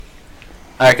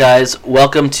All right, guys.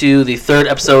 Welcome to the third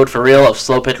episode for real of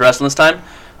Slow Pitch Wrestling this time.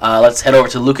 Let's head over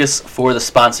to Lucas for the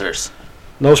sponsors.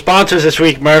 No sponsors this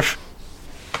week, Murph.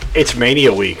 It's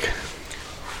Mania Week.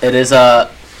 It is the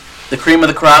cream of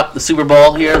the crop, the Super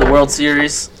Bowl here, the World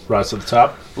Series. Rise to the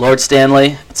top. Lord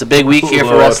Stanley. It's a big week here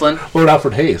for wrestling. Lord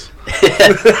Alfred Hayes.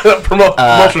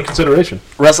 Promotional consideration.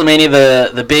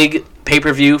 WrestleMania, the big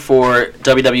pay-per-view for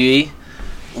WWE,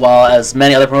 while as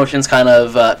many other promotions kind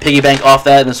of piggyback off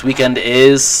that, and this weekend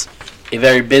is a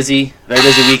very busy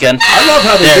weekend. I love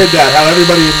how they did that. How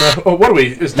everybody in the... what are we?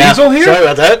 Is Diesel here? Sorry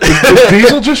about that. Is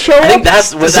Diesel just show I up? think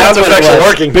that's what it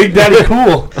was. Working. Big Daddy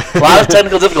Cool. A lot of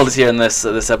technical difficulties here in this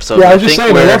episode. Yeah, I was just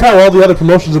saying, I love how all the other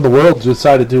promotions in the world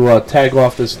decided to tag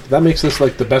off this. That makes this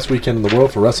like the best weekend in the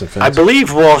world for wrestling fans. I believe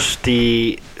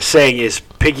the saying is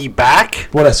piggyback.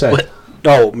 What'd I say? What?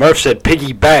 No, Murph said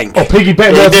piggy bank. Oh, piggy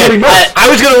bank. No, that's Money Murph. I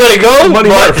was going to let it go, Money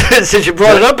but Murph. since you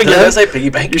brought it up Did again, I say piggy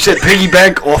bank? you said piggy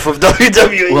bank off of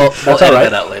WWE. We'll That's all edit right.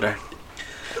 that out later.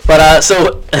 But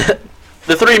so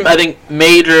the three, I think,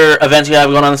 major events you have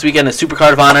going on this weekend is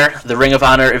Supercard of Honor, the Ring of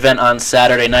Honor event on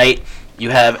Saturday night. You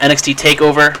have NXT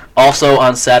TakeOver also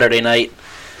on Saturday night,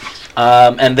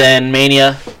 and then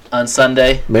Mania on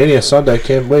Sunday. Mania Sunday,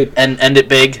 can't wait. And end it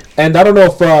big. And I don't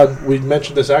know if we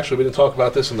mentioned this, actually. We didn't talk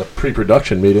about this in the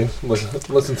pre-production meeting.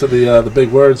 Listen to the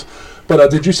big words.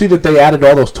 But did you see that they added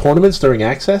all those tournaments during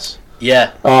Access?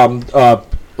 Yeah.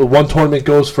 One tournament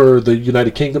goes for the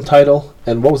United Kingdom title,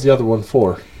 and what was the other one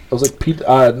for? It was like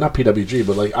not PWG,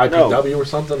 but like IPW or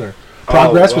something, or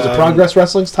Progress. Was it Progress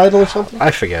Wrestling's title or something?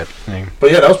 I forget.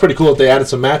 But yeah, that was pretty cool that they added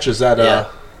some matches at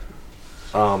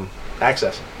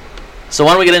Access. So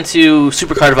why don't we get into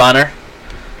Supercard of Honor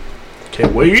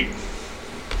Can't wait.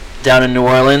 down in New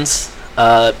Orleans?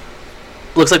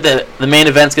 Looks like the main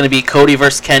event's going to be Cody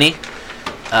versus Kenny.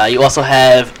 You also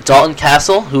have Dalton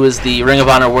Castle, who is the Ring of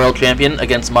Honor World Champion,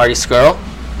 against Marty Scurll,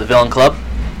 the Villain Club.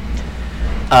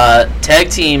 Tag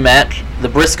team match, the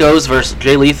Briscoes versus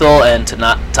Jay Lethal and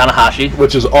Tanahashi.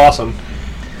 Which is awesome.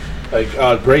 Like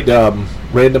great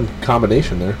random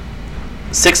combination there.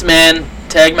 6-man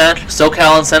tag match,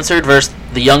 SoCal Uncensored versus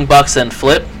the Young Bucks and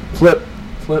Flip. Flip.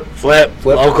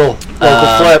 Local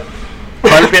flip.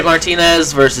 Punishment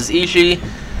Martinez versus Ishii.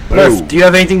 Murph, do you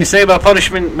have anything to say about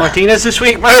Punishment Martinez this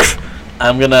week, Murph?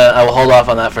 I will hold off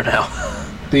on that for now.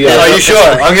 Are you sure?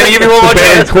 I'm going to give you one more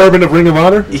Baron chance. Corbin of Ring of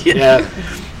Honor? Yeah.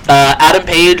 Adam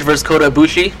Page versus Kota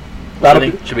Ibushi. I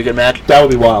think should be a good match. That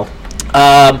would be wild.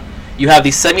 You have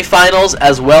the semifinals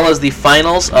as well as the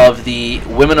finals of the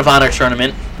Women of Honor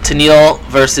tournament. Tenille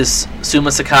versus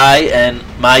Suma Sakai and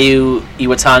Mayu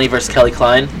Iwatani versus Kelly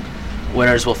Klein.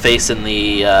 Winners will face in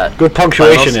the Good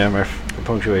punctuation finals. there, Murph. Good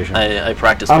punctuation. I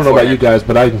practiced I don't know about beforehand. you guys,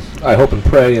 but I hope and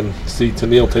pray and see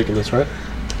Tenille taking this, right?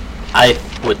 I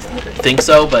would think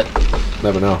so, but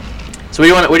Never know. so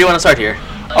where do you want to start here?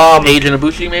 Page and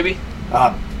Ibushi, maybe?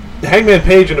 Hangman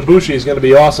Page and Ibushi is going to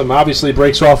be awesome. Obviously,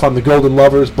 breaks off on the Golden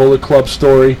Lovers Bullet Club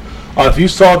story. If you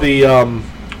saw the,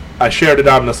 I shared it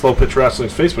on the Slow Pitch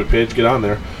Wrestling's Facebook page. Get on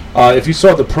there. If you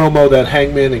saw the promo that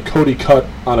Hangman and Cody cut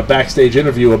on a backstage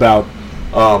interview about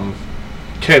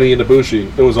Kenny and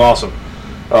Ibushi, it was awesome.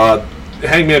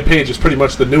 Hangman Page is pretty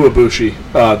much the new Ibushi.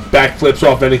 Backflips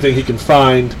off anything he can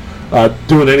find,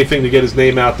 doing anything to get his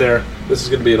name out there. This is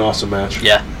going to be an awesome match.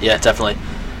 Yeah, definitely.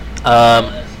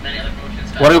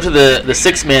 Want to go to the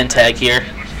 6-man tag here.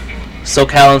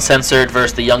 SoCal Uncensored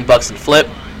versus the Young Bucks and Flip.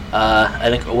 I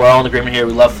think we're all in agreement here.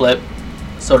 We love Flip.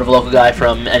 Sort of a local guy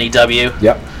from NEW.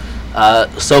 Yep.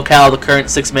 SoCal, the current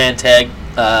 6-man tag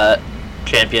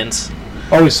champions.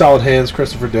 Always solid hands.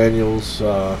 Christopher Daniels,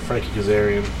 Frankie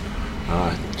Kazarian.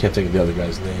 Can't think of the other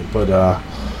guy's name, but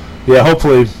yeah.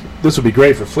 Hopefully, this will be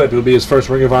great for Flip. It'll be his first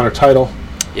Ring of Honor title.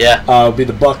 Yeah. It'll be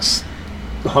the Bucks'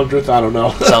 100th. I don't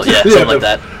know. Something like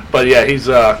that. But yeah, he's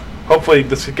hopefully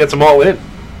this gets them all in.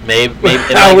 Maybe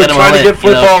it Now might we're get them trying all to in. get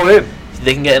Flip all in. If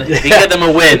they can get them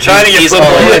a win. Trying to get he's Flip all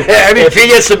all in. in. If he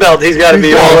gets the belt, he's got to be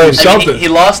He's all all in. in. I mean, Something. he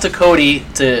lost to Cody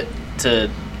to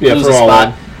Yeah, lose for a all spot.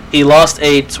 in. He lost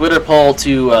a Twitter poll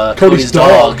to Cody's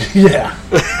dog. Yeah.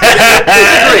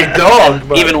 Great dog.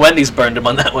 But Even Wendy's burned him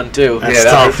on that one too. That's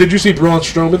yeah, tough. did you see Braun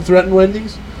Strowman threaten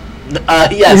Wendy's?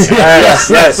 Yes.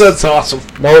 Yes. That's awesome.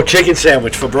 No chicken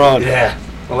sandwich for Braun. Yeah.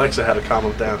 Alexa had to calm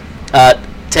him down.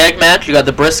 Tag match. You got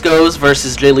the Briscoes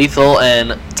versus Jay Lethal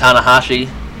and Tanahashi.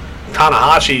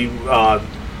 Tanahashi,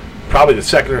 probably the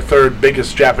second or third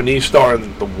biggest Japanese star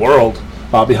in the world,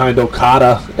 behind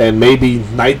Okada and maybe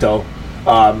Naito.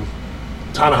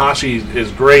 Tanahashi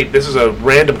is great. This is a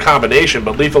random combination,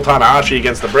 but Lethal Tanahashi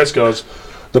against the Briscoes.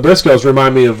 The Briscoes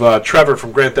remind me of Trevor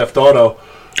from Grand Theft Auto,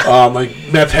 like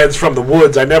meth heads from the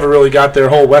woods. I never really got their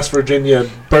whole West Virginia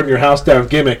burn your house down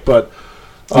gimmick, but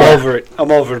I'm over it.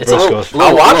 I'm over the It's a little, Briscoes.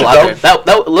 I'll watch it, out though. there. That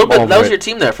a little bit. over That was it. your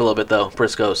team there for a little bit though.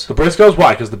 Briscoes. the Briscoes.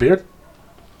 Why? Because the beard.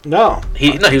 No.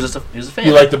 He was a fan.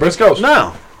 You like the Briscoes?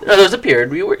 No. No, there's a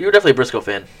period. You were definitely a Briscoe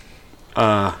fan.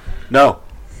 No.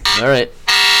 All right.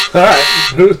 All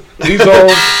right. These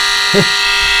old.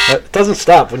 It doesn't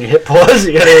stop when you hit pause.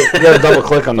 You gotta double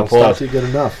click on the Stop pause. till you get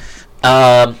enough.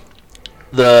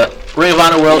 The Ring of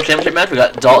Honor World Championship match. We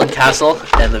got Dalton Castle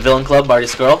and the Villain Club, Marty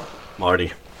Skrull.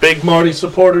 Marty. Big Marty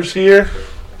supporters here.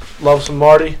 Love some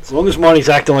Marty. As long as Marty's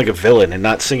acting like a villain and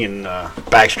not singing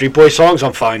Backstreet Boys songs,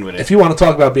 I'm fine with it. If you want to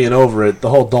talk about being over it, the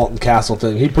whole Dalton Castle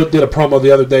thing. He did a promo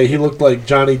the other day. He looked like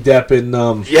Johnny Depp in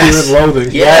Yes. Fear and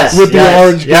Loathing. Yes. With the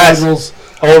orange Yes. goggles.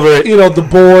 Over it. You know, the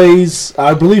boys.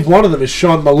 I believe one of them is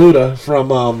Sean Maluda from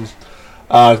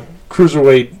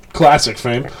Cruiserweight Classic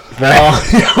fame.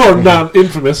 Or not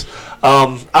infamous.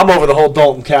 I'm over the whole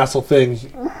Dalton Castle thing.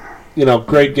 You know,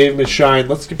 great, gave him his shine.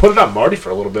 Let's put it on Marty for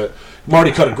a little bit.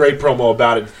 Marty cut a great promo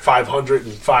about it.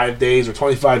 505 days or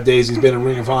 25 days he's been in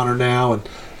Ring of Honor now, and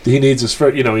he needs his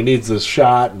he needs this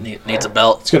shot. And Needs a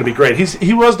belt. it's going to be great.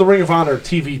 He was the Ring of Honor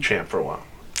TV champ for a while.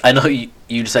 I know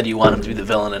you said you want him to be the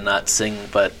villain and not sing,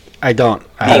 but I don't.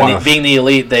 being the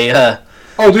elite, they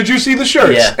Oh, did you see the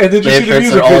shirts? yeah. And did you they see have the shirts.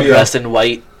 music They're all video? dressed in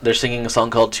white. They're singing a song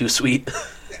called "Too Sweet."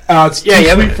 It's Yeah, Too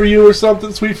yeah, Sweet but- for You or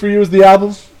something. Sweet for You is the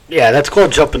album. Yeah, that's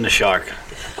called Jumping the Shark.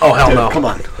 Oh hell Dude, no! come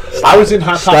on. I was in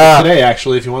Hot Topic Stop. today,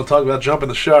 actually. If you want to talk about jumping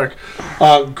the shark,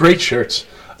 great shirts.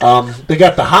 They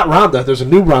got the Hot Ronda. There's a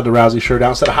new Ronda Rousey shirt out.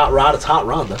 Instead of Hot Rod, it's Hot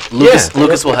Ronda.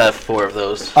 Lucas will have 4 of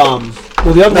those. Well,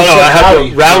 the other No, one I said have Rowdy.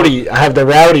 the rowdy. I have the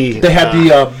rowdy. They had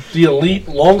the elite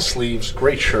long sleeves,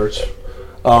 great shirts.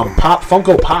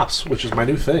 Funko Pops, which is my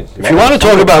new thing. If you want to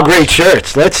talk about great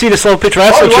shirts, let's see the Slow Pitch Oh,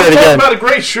 Wrestling you want shirt to talk again. about a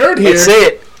great shirt here? Let's see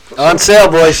it. On sale,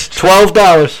 boys.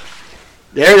 $12.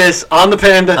 There it is. On the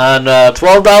Panda. On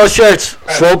 $12 shirts.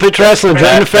 Slow Pitch Wrestling. Join the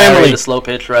Barry, family. the Slow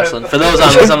Pitch Wrestling. For those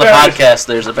on the podcast,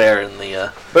 there's a bear in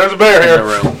the There's a bear in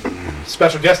the here. room.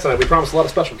 Special guest tonight. We promised a lot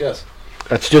of special guests.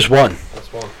 That's just one. That's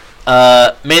one.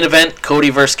 Main event: Cody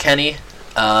versus Kenny.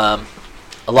 A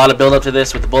lot of build up to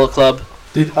this with the Bullet Club.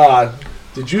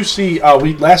 Did you see?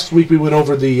 Last week we went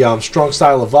over the Strong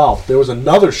Style Evolved. There was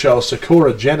another show,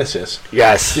 Sakura Genesis.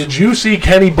 Yes. Did you see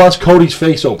Kenny bust Cody's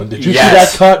face open? Did you see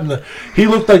Yes. that cut? And he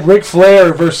looked like Ric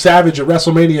Flair versus Savage at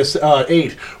WrestleMania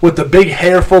 8 with the big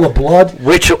hair full of blood.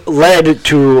 Which led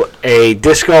to a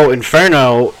Disco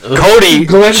Inferno. Cody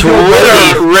Glenn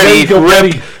Gilberti. Twitter Glenn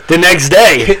Gilberti. rip the next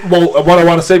day. Well, what I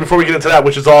want to say before we get into that,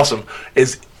 which is awesome,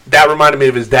 is that reminded me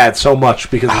of his dad so much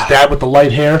because his dad with the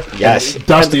light hair. Yes. and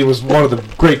Dusty was one of the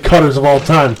great cutters of all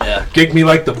time. Yeah. Gig me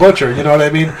like the butcher, you know what I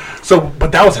mean? So,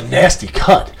 but that was a nasty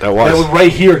cut. That was. And it was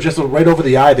right here, just right over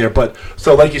the eye there. But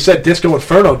so, like you said, Disco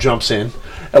Inferno jumps in,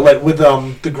 and like with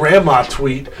the grandma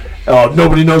tweet.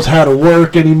 Nobody knows how to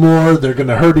work anymore. They're going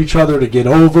to hurt each other to get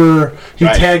over. He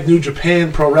Right. tagged New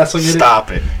Japan Pro Wrestling in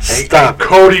Stop it. it. Stop And it.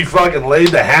 Cody fucking laid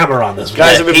the hammer on this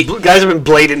Guys guy. have been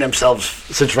blading themselves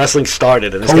since wrestling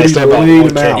started, and this Cody guy's talking about laid one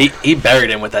him kid. out. He buried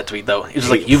him with that tweet though. He was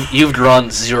like, "You've drawn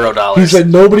 $0." He said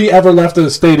nobody ever left the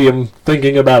stadium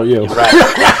thinking about you. Right.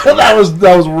 that was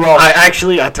rough.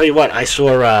 I'll tell you what, I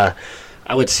saw,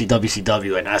 I went to see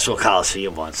WCW at Nassau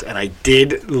Coliseum once, and I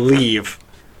did leave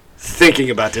thinking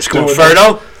about this. Doing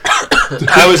Inferno,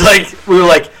 we were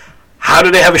like, how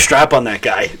do they have a strap on that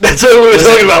guy? That's what we were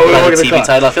talking about. We were the walking the TV car.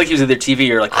 title. I feel like he was either TV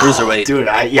or like cruiserweight. Dude,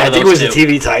 I One of think it those was two.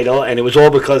 the TV title, and it was all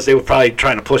because they were probably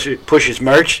trying to push his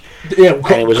merch. Yeah, it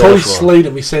was Cody awful. slayed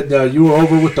him. He said you were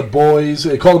over with the boys.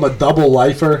 They called him a double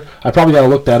lifer. I probably got to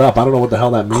look that up. I don't know what the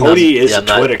hell that means. Cody is Yeah, a I'm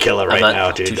not- Twitter killer I'm right not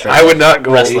now, too dude. sure. I would not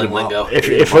go Wrestling Eat him lingo. up.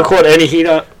 If we're caught any heat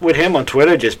with him on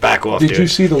Twitter, just back off, Did dude. you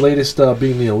see the latest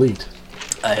Being the Elite?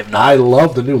 I have I not.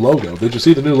 love the new logo. Did you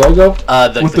see the new logo?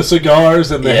 With the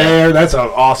cigars and the Yeah. hair. That's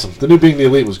awesome. The new Being the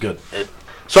Elite was good.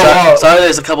 Sorry,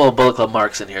 there's a couple of Bullet Club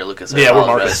marks in here, Lucas. I Yeah, we're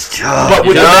apologize. But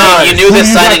with You knew Who this do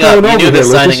you got signing up. going You knew over this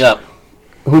here, signing Lucas? up.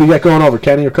 Who do you got going over,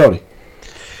 Kenny or Cody?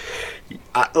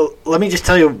 Let me just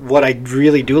tell you what I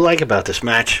really do like about this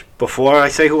match before I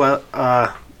say who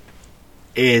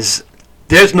is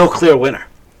there's no clear winner.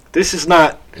 This is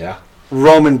not Yeah.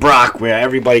 Roman Brock where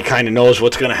everybody kind of knows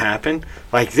what's going to happen.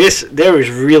 Like this, there is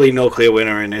really no clear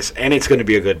winner in this, and it's going to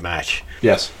be a good match.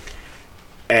 Yes.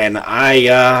 And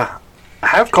I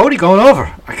have Cody going over.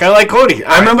 I kind of like Cody.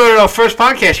 I remember in our first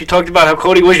podcast you talked about how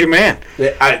Cody was your man.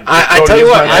 Yeah, I tell you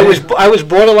what, I was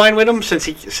borderline with him since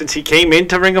he came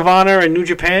into Ring of Honor and New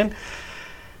Japan.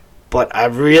 But I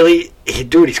really,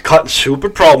 he's cutting super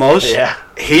promos. Yeah.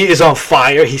 He is on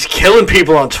fire. He's killing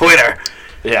people on Twitter.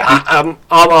 Yeah. I'm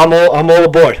all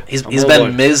aboard. He's I'm all been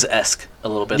aboard. Miz-esque a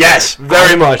little bit. Yes,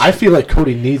 very much. I feel like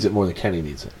Cody needs it more than Kenny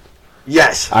needs it.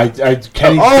 Yes. Kenny's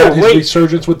got his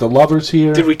resurgence with the lovers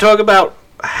here. Did we talk about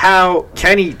how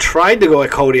Kenny tried to go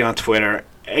at Cody on Twitter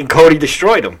and Cody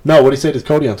destroyed him? No, what did he say to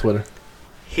Cody on Twitter?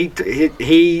 He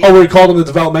where he called him the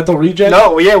developmental reject?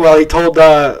 No, yeah, well, he told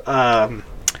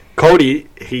Cody,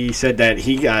 he said that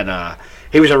he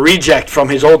was a reject from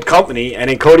his old company, and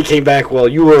then Cody came back, well,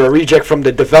 you were a reject from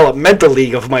the developmental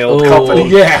league of my old company.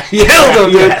 Yeah. Killed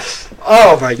him, dude. Yes.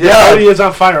 Oh, my Yeah, God. Cody is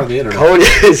on fire on the internet. Cody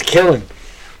is killing.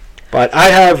 But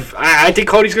I think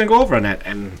Cody's going to go over on that,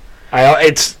 and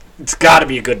it's got to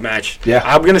be a good match. Yeah.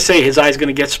 I'm going to say his eye's going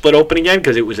to get split open again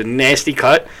because it was a nasty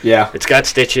cut. Yeah. It's got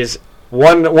stitches.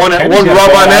 One rub on got a that,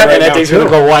 bad eye and that right thing's now, going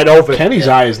to too. go wide open. Kenny's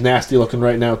eye is nasty looking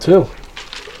right now too.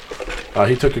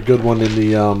 He took a good one in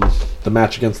the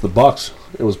match against the Bucks.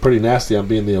 It was pretty nasty on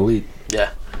being the Elite.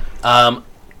 Yeah. Kind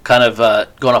of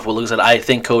going off what Luke said, I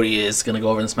think Cody is going to go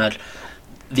over in this match.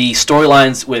 The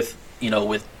storylines with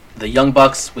the Young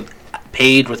Bucks, with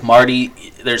Paige, with Marty,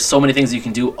 there's so many things you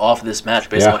can do off of this match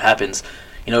based on what happens.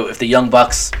 If the Young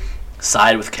Bucks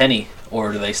side with Kenny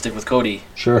or do they stick with Cody?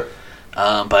 Sure.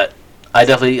 But I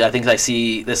think I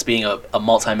see this being a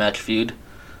multi-match feud.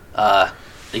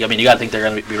 You got to think they're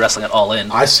going to be wrestling it All In.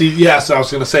 I see. Yes, I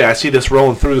was going to say I see this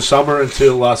rolling through the summer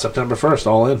until September 1st,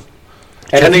 All In.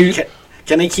 And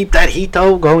Can they keep that heat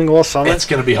though going all summer? it's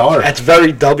going to be hard. That's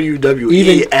very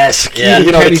WWE-esque.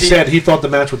 Even Kenny said he thought the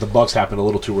match with the Bucks happened a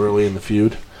little too early in the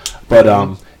feud.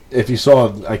 But if you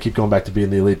saw, I keep going back to being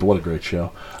the Elite, but what a great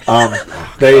show. I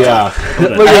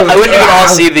wouldn't even all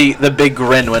see the big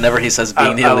grin whenever he says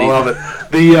being the Elite. I love it.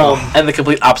 And the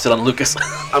complete opposite on Lucas.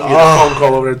 I'm getting a phone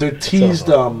call over there. They teased.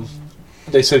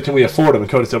 They said, "Can we afford him?" And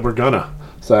Cody said, "We're gonna."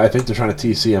 So I think they're trying to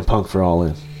tease CM Punk for All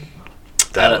In.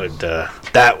 That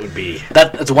would be.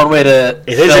 That's one way to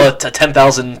fill a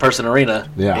 10,000 person arena.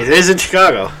 Yeah, It is in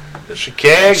Chicago.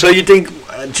 Chicago. So you think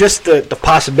just the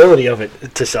possibility of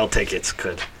it to sell tickets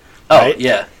could? Oh right?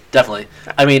 yeah, definitely.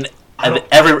 I mean,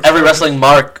 every wrestling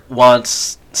mark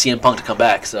wants CM Punk to come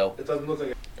back. So It doesn't look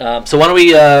like. So why don't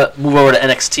we move over to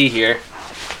NXT here?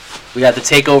 We got the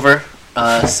Takeover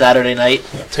Saturday night,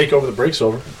 Take over the breaks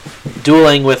over.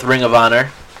 dueling with Ring of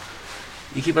Honor.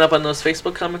 You keeping up on those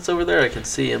Facebook comments over there? I can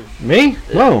see him. Me?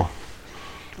 No,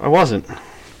 I wasn't.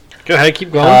 Go ahead,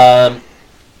 keep going.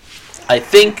 I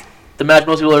think the match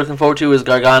most people are looking forward to is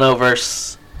Gargano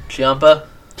versus Ciampa.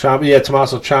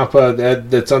 Tommaso Ciampa.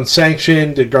 That's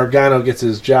unsanctioned. Gargano gets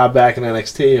his job back in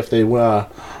NXT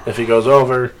if he goes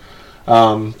over.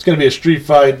 It's going to be a street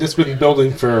fight. This has been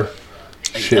building for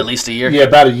At least a year. Yeah,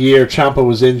 about a year. Ciampa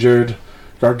was injured.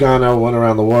 Gargano went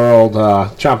around the world.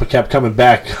 Ciampa kept coming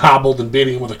back, hobbled and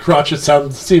beating him with a crutch. It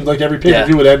seemed like every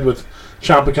pay-per-view would end with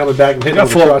Ciampa coming back and hitting him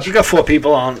with a crutch. You got 4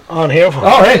 people on here.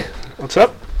 Oh, hey. What's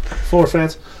up? 4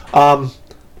 fans.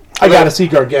 I got to see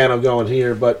Gargano going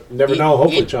here, but never know.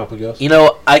 Hopefully Ciampa goes.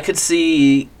 I could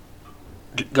see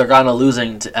Gargano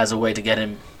losing as a way to get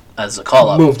him as a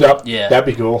call-up. Moved up. Yeah. That'd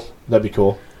be cool.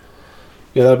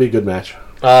 Yeah, that'd be a good match.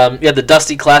 The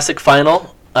Dusty Classic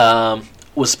final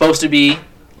was supposed to be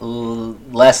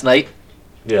last night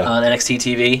on NXT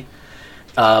TV.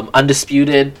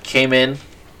 Undisputed came in,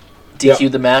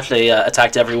 DQ'd the match. They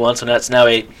attacked everyone, so it's now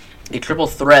a triple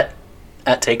threat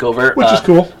at TakeOver. Which is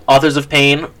cool. Authors of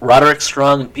Pain, Roderick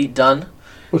Strong, and Pete Dunne.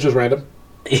 Which is random.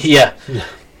 Yeah.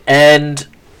 And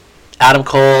Adam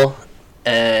Cole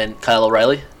and Kyle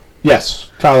O'Reilly.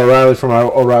 Yes. Kyle O'Reilly from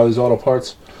O'Reilly's Auto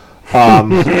Parts.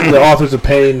 The Authors of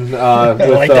Pain I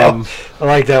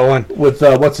like that one. with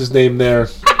what's his name there?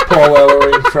 Paul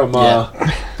Ellering from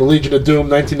the Legion of Doom,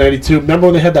 1992. Remember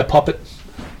when they had that puppet?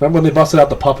 Remember when they busted out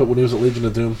the puppet when he was at Legion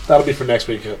of Doom? That'll be for next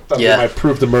week. That'll be my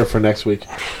proof the Murph for next week.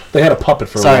 They had a puppet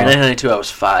for a while. 1992, I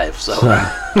was 5, so...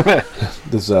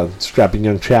 This strapping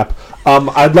young chap.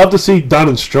 I'd love to see Dunn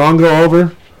and Strong go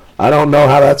over. I don't know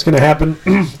how that's going to happen.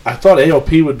 I thought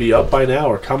AOP would be up by now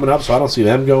or coming up, so I don't see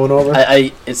them going over.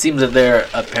 It seems that they're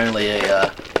apparently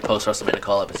a post-WrestleMania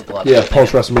call-up.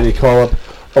 Post-WrestleMania call-up.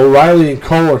 O'Reilly and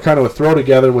Cole are kind of a throw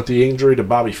together with the injury to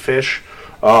Bobby Fish.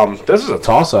 This is a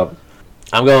toss-up.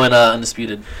 I'm going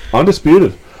Undisputed.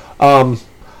 Undisputed. The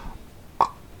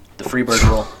Freebird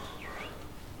rule.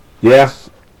 Yeah,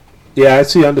 I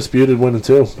see Undisputed winning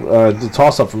too. The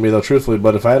toss-up for me, though, truthfully.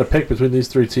 But if I had to pick between these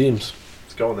 3 teams,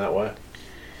 it's going that way.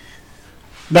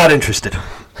 Not interested.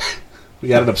 We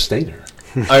got an abstainer.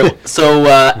 All right, so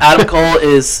Adam Cole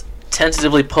is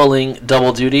tentatively pulling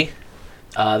double duty.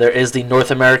 There is the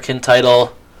North American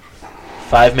title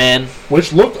 5-man.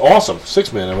 Which looked awesome.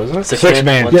 6-man, wasn't it?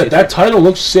 6-man. Yeah, that title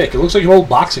looks sick. It looks like an old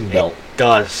boxing belt.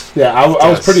 does. Yeah, I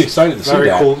was pretty excited to see Very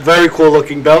that. cool. Very cool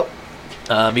looking belt.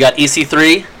 You got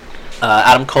EC3,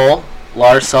 Adam Cole,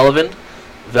 Lars Sullivan,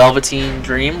 Velveteen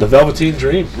Dream, The Velveteen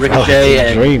Dream. Ricochet,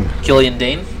 and Dream. Killian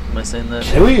Dane. Am I saying that?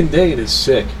 Killian Dane is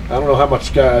sick. I don't know how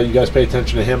much you guys pay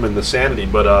attention to him and the Sanity,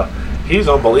 but he's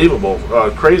unbelievable.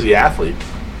 Crazy athlete.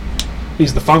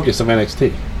 He's the fungus of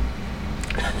NXT.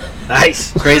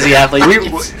 Nice. Crazy athlete.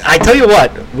 I tell you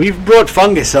what, we've brought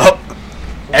Fungus up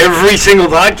every single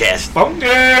podcast. Fungus!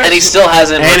 And he still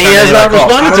hasn't. And he returned has any of our not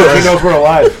calls. I responded don't know to if he us. knows we're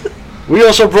alive. We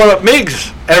also brought up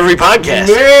Miggs every podcast.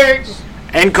 Miggs!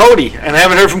 And Cody. And I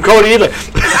haven't heard from Cody either.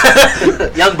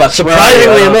 Young Bucks.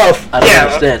 Surprisingly enough. I don't Yeah.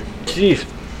 understand. Jeez.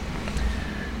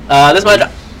 This might.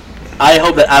 I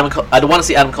hope that Adam. I don't want to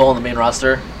see Adam Cole on the main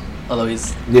roster, although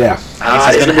he's. Yeah. He's There's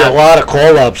gonna going to be a have. lot of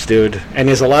call-ups, dude. And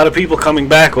there's a lot of people coming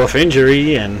back off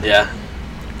injury. And Yeah.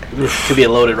 Could be a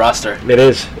loaded roster. It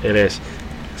is.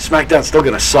 SmackDown's still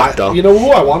going to suck, though. You know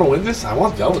who I want to win this? I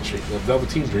want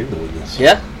Velveteen Dream to win this.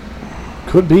 Yeah.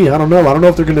 Could be. I don't know. I don't know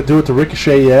if they're going to do it to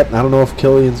Ricochet yet. I don't know if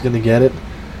Killian's going to get it.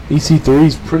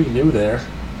 EC3's pretty new there.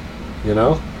 You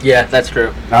know? Yeah, that's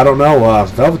true. I don't know.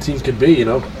 Velveteen could be, you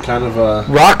know, kind of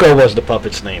Rocco was the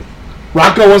puppet's name.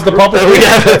 Rocco was the puppet.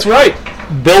 Yeah. That's right.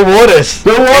 Bill Waters.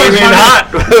 Bill Waters, Came in man.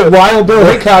 hot. Wild Bill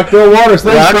Hickok, Bill Waters.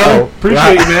 Thanks, Rocco. bro.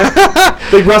 Appreciate you, man.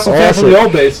 Big wrestle fan from the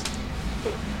old days.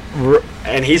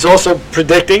 And he's also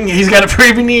predicting he's got a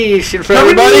premonition for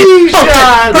everybody.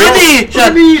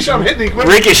 Premonition. I'm hitting the equipment.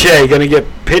 Ricochet going to get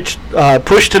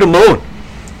pushed to the moon.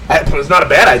 But it's not a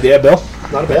bad idea, Bill.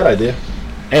 Not a bad idea.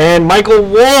 And Michael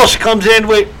Walsh comes in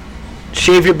with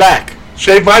shave your back.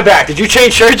 Shave my back. Did you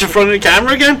change shirts in front of the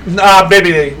camera again?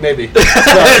 Maybe.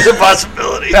 There's a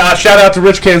possibility. Shout out to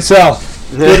Rich Cancel.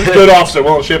 Good officer.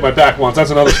 Won't shave my back once.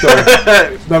 That's another story.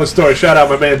 Another story. Shout out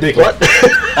my man Dickie. What?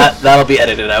 That'll be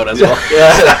edited out as well.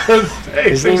 Yeah. Hey,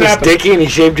 His things name is happen. Dickie and he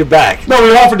shaved your back. No,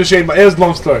 we offered to shave my. It was a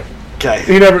long story. Okay.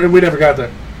 We never got there.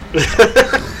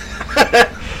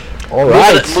 All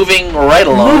right. Moving right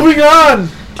along. Moving on.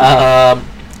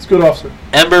 It's good officer.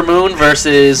 Ember Moon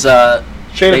versus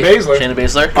Shayna Baszler. Shayna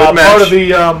Baszler. Good match. Part of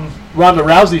the Ronda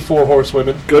Rousey Four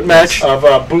Horsewomen Good match.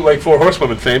 of bootleg Four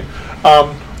Horsewomen fame.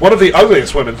 One of the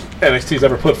ugliest women NXT's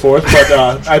ever put forth, but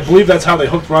I believe that's how they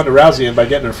hooked Ronda Rousey in by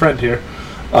getting her friend here.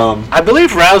 I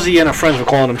believe Rousey and her friends were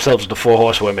calling themselves the Four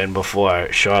Horsewomen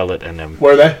before Charlotte and them.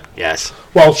 Were they? Yes.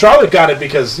 Well, Charlotte got it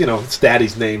because it's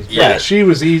Daddy's name. Yeah. She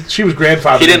was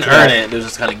grandfathered. She didn't into earn that. it. It was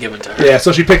just kind of given to her. Yeah,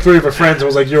 so she picked 3 of her friends and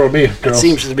was like, "You're with me, It girls."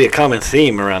 seems to be a common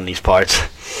theme around these parts.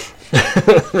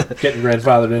 Getting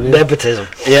grandfathered in here. Nepotism.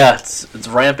 Yeah, it's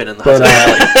rampant in the But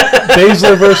hospitality.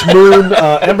 Baszler versus Moon.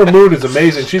 Ember Moon is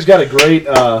amazing. She's got a great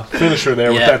finisher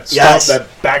there Yeah. with that Yes. that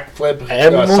backflip,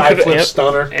 Ember Moon side could- flip yep.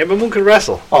 stunner. Amber Moon could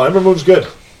wrestle. Oh, Ember Moon's good.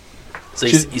 So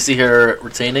you see her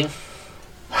retaining?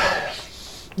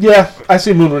 Yeah, I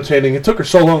see Moon retaining. It took her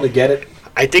so long to get it.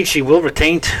 I think she will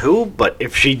retain too, but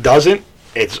if she doesn't,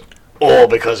 it's all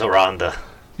because of Ronda.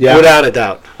 Yeah, Without a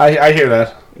doubt. I hear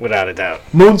that. Without a doubt.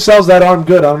 Moon sells that arm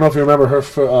good. I don't know if you remember her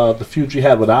for the feud she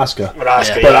had with Asuka. With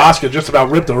Asuka, Yeah. But Asuka just about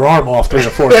ripped her arm off 3 or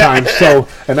 4 times. So,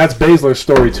 and that's Baszler's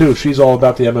story too. She's all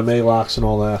about the MMA locks and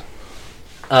all that.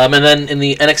 And then in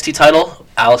the NXT title,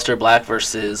 Aleister Black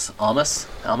versus Almas.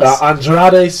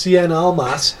 Andrade Cien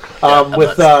Almas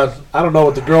with I don't know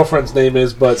what the girlfriend's name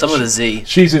is, but Some with a Z.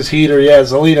 she's his heater. Yeah,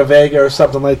 Zelina Vega or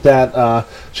something like that.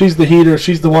 She's the heater.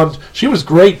 She's the one. She was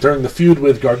great during the feud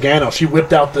with Gargano. She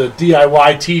whipped out the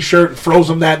DIY T-shirt and froze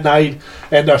him that night,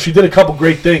 and she did a couple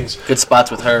great things. Good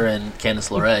spots with her and Candice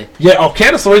LeRae. Yeah. Oh,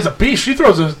 Candice LeRae's a beast. She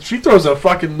throws a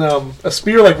fucking a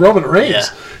spear like Roman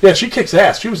Reigns. Yeah, she kicks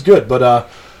ass. She was good, but.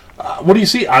 What do you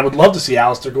see? I would love to see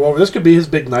Aleister go over. This could be his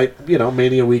big night,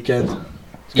 Mania weekend.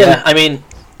 Yeah, I mean,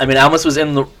 Almas was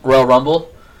in the Royal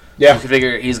Rumble. Yeah. You can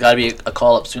figure he's got to be a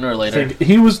call-up sooner or later.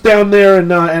 He was down there in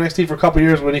NXT for a couple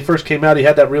years. When he first came out, he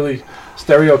had that really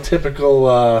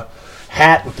stereotypical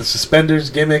hat with the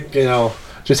suspenders gimmick,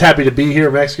 just happy to be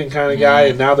here, Mexican kind of guy.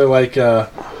 And now they're like, No,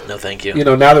 thank you.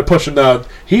 now they're pushing.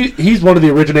 He's one of the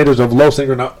originators of Los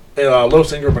Ingobernables,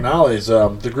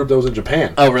 the group that was in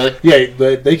Japan. Oh, really? Yeah,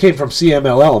 they came from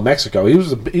CMLL in Mexico.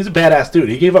 He's a badass dude.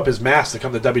 He gave up his mask to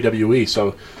come to WWE,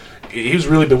 so he's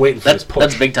really been waiting for his push.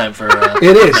 That's big time for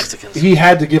It is. Mexicans. He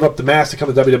had to give up the mask to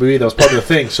come to WWE. That was part of the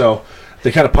thing. So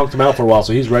they kind of punked him out for a while.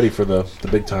 So he's ready for the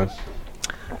big time.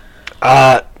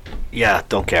 Yeah,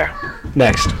 don't care.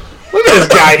 Next. Look at this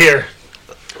guy here.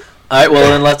 All right,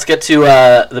 well, then let's get to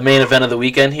the main event of the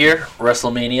weekend here,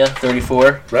 WrestleMania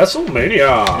 34.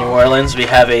 WrestleMania. New Orleans. We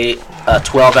have a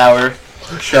 12-hour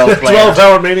show planned.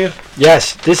 12-hour Mania.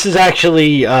 Yes, this is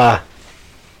actually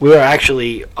We are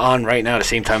actually on right now at the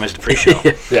same time as the pre-show.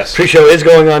 Yes. Pre-show is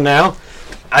going on now.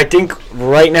 I think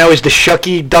right now is the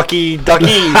Shucky Ducky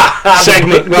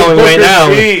segment going right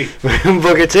now.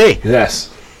 Booker T.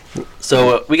 Yes.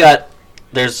 So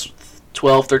there's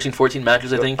 12, 13, 14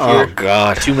 matches, I think, here. Oh,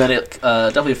 God. Too many,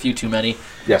 definitely a few too many.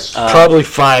 Yes. Probably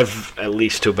 5 at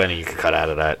least too many you could cut out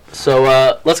of that. So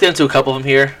let's get into a couple of them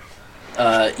here.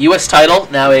 U.S. title,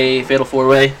 now a fatal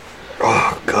 4-way.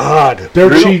 Oh, God.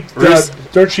 Dirt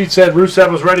Sheet said Rusev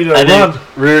was ready to I run. think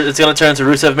it's going to turn to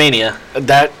Rusev Mania.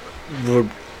 That would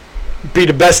be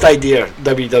the best idea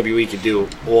WWE could do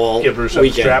all Give Rusev a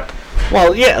weekend. strap.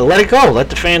 Well, yeah, let it go. Let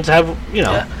the fans have, let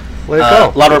it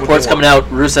go. A lot of reports coming out.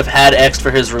 Rusev had X'd for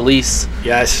his release.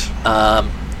 Yes.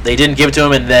 They didn't give it to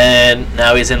him, and then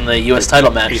now he's in the U.S.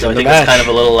 title match. He's So I in the think match. it's kind of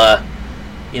a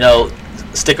little,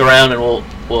 stick around and we'll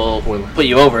put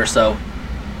you over. So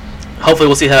hopefully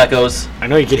we'll see how that goes. I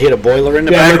know you could hear the boiler in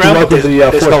the Yeah, I'd like to background. welcome the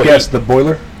There's fourth no guest, the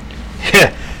boiler. heat.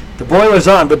 Yeah, the boiler's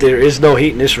on, but there is no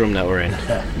heat in this room that we're in.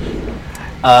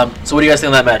 So what do you guys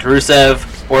think of that match?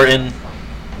 Rusev, Orton,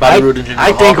 Bobby Roode, and Jinder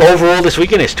I Mahal? think overall this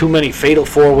weekend is too many fatal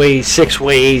 4-ways,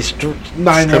 6-ways,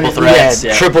 9 Triple ways. threat.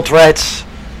 Yeah. triple threats.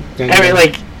 Gang I mean,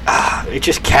 bang. it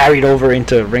just carried over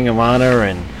into Ring of Honor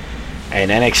and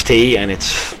NXT, and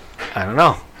it's, I don't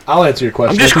know. I'll answer your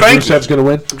question. I'm just I think cranky. Rusev's going to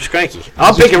win. I'm just cranky.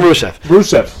 I'm picking Rusev.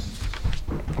 Rusev.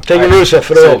 I'm taking All right. Rusev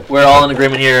for the So win. we're all in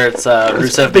agreement here. It's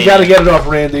Rusev They got to Mania. get it off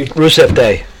Randy. Rusev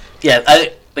Day. Yeah,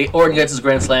 Orton gets his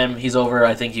Grand Slam. He's over.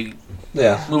 I think you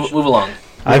Yeah. move along.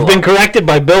 I've been corrected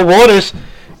by Bill Waters.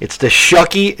 It's the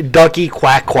Shucky Ducky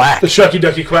Quack Quack. The Shucky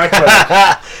Ducky Quack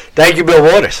Quack. Thank you, Bill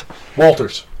Waters.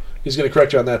 Walters. He's going to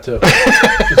correct you on that, too.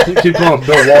 Keep calling him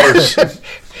Bill Waters.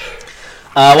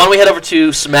 Why don't we head over to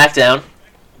SmackDown?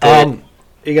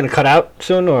 You gonna cut out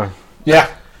soon or? Yeah.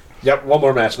 Yep, one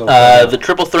more match. The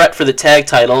triple threat for the tag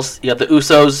titles. You got the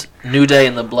Usos, New Day,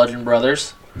 and the Bludgeon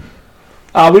Brothers.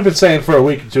 We've been saying for a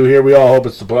week or two here, we all hope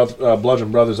it's the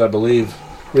Bludgeon Brothers, I believe.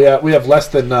 We have less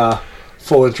than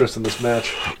full interest in this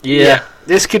match. Yeah.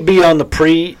 This could be on the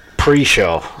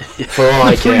pre-show for all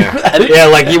I care. Yeah,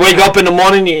 like you wake up in the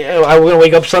morning. I'm gonna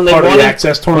wake up Sunday Part of the morning.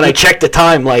 Access When I tournament. check the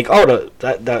time, like,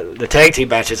 the tag team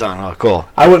match is on. Oh, cool.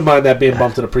 I wouldn't mind that being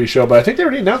bumped to the pre-show, but I think they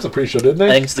already announced the pre-show, didn't I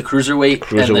they? think it's the Cruiserweight and the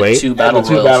Cruiserweight. two And Battle the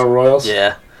two Royals. Battle Royals.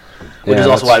 Yeah. Which Yeah, is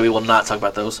also that's- why we will not talk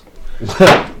about those.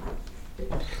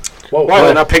 Whoa, Why whoa.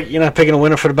 you're not picking a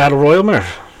winner for the Battle Royal,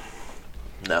 Murph?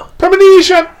 No.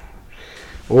 Premonition!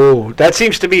 Oh, that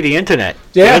seems to be the internet.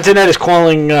 Yeah. The internet is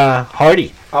calling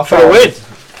Hardy I'll for the follow win. it.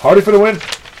 Hardy for the win.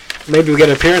 Maybe we get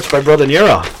an appearance by Brother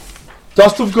Nero.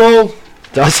 Dust of Gold.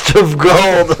 Dust of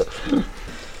gold.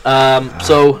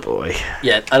 So, Boy.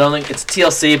 yeah, I don't think it's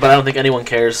TLC, but I don't think anyone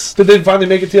cares. Did they finally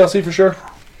make it TLC for sure?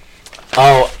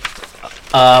 Oh,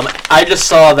 I just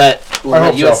saw that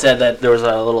hope you had so. said that there was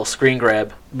a little screen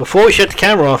grab. Before we shut the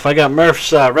camera off, I got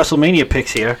Murph's WrestleMania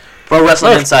picks here. Pro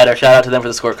Wrestling Look. Insider, shout out to them for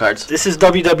the scorecards. This is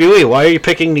WWE. Why are you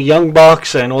picking the Young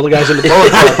Bucks and all the guys in the Bullet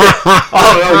Club?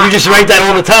 oh, you just write that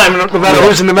all the time. No matter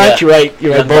who's in the match, Yeah. you write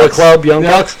Young Bullet Bucks. Club, Young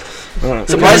Yeah. Bucks.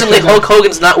 Surprisingly, Hulk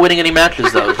Hogan's not winning any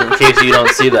matches, though, in case you don't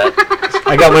see that.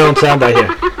 I got my own soundbite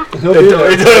here. He'll be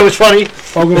I there. thought it was funny.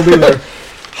 Hogan will be there.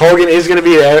 Hogan is going to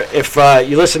be there. If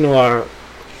you listen to our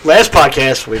last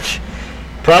podcast, which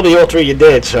probably all three of you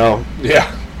did, so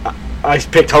Yeah. I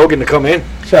picked Hogan to come in.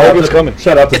 Shout Hogan's out to, coming.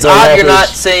 Shout out to It's Bill odd you're not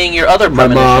Walters. saying your other My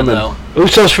premonition, mom and- though.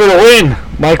 Usos for the win.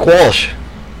 Mike Walsh.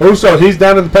 Uso, he's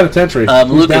down in the penitentiary. He's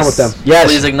Lucas, down with them. Yes.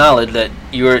 please acknowledge that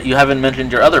you haven't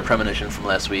mentioned your other premonition from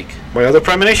last week. My other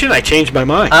premonition, I changed my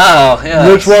mind. Oh, yeah.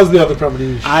 Which was the other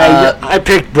premonition? I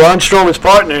picked Braun Strowman's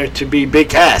partner to be Big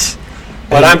Cass.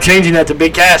 But And- I'm changing that to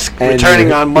Big Cass And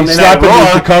returning on Monday he's Night slapping the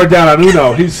Raw. card down on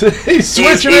Uno. He's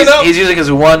switching it up. He's using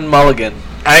his one mulligan.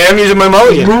 I am using my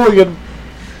mulligan. Mulligan.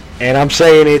 And I'm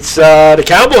saying it's the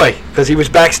Cowboy because he was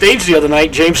backstage the other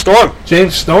night, James Storm.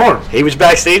 James Storm. He was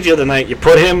backstage the other night. You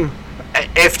put him...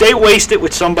 If they waste it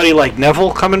with somebody like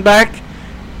Neville coming back,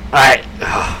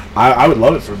 I would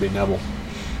love it for me, Neville.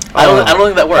 I don't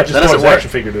think that I works. just That bought doesn't his work.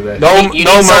 action figure today. no, You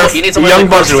no need someone- Murph. you need The someone Young like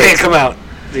Bucks Cruiserweight. can't come out.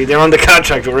 They're under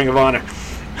contract with Ring of Honor.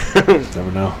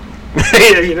 Never know.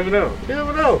 You never know. You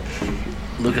never know.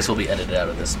 Lucas will be edited out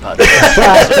of this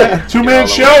podcast. Two-man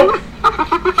You're all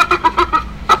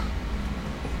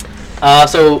show.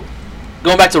 So,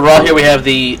 going back to Raw here, we have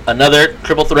another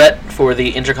triple threat for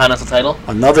the Intercontinental title.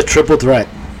 Another triple threat.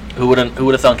 Who would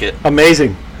have thunk it?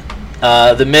 Amazing.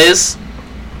 The Miz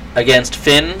against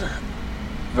Finn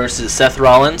versus Seth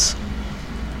Rollins.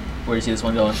 Where do you see this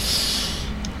one going?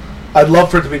 I'd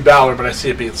love for it to be Balor, but I see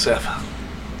it being Seth.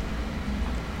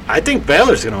 I think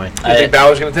Baylor's going to win. You think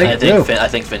Balor's going to take I it? think too? Finn, I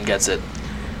think Finn gets it.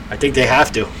 I think they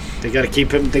have to. They got to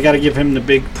keep him. They got to give him the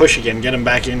big push again. Get him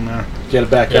back in. Get it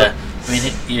back Yeah. up. I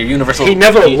mean, your Universal. He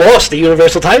never lost the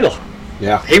Universal title.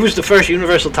 Yeah. He was the first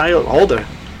Universal title holder,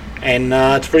 and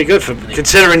it's pretty good for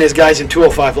considering there's guys in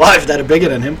 205 Live that are bigger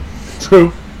than him,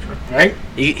 True. right?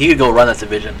 He could go run that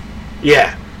division.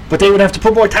 Yeah, but they would have to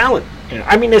put more talent.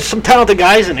 I mean, there's some talented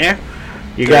guys in there.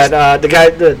 You There's- got the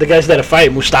guys that are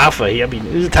fighting Mustafa. I mean,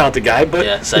 he's a talented guy, but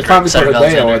Yeah, They Cedric, probably put Cedric Hideo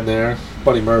Alexander. in there.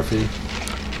 Buddy Murphy.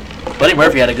 Buddy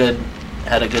Murphy had a good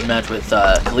match with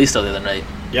Kalisto the other night.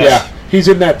 yes. Yeah. He's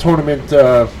in that tournament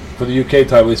for the UK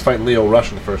title. He's fighting Leo Rush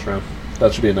in the first round.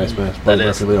 That should be a nice match. Buddy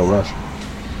is. Murphy, Leo Rush.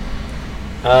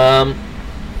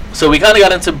 So we kind of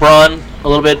got into Braun a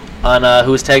little bit on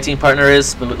who his tag team partner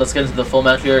is, but let's get into the full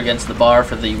match here against the Bar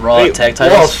for the Raw Hey, tag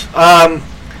titles. Walsh,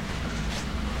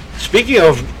 speaking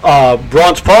of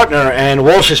Braun's partner and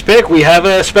Walsh's pick, we have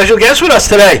a special guest with us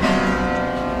today.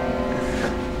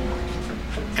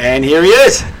 And here he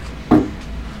is.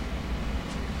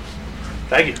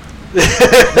 Thank you.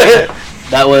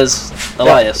 That was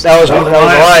Elias. That was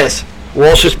Elias.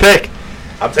 Walsh's pick.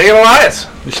 I'm taking Elias.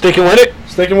 You sticking with it?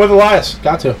 Sticking with Elias.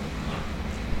 Got to.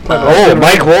 Oh,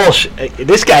 Mike Walsh.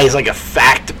 This guy is like a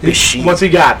fact machine. What's he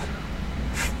got?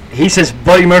 He says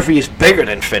Buddy Murphy is bigger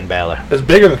than Finn Balor. It's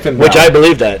bigger than Finn Which Balor. I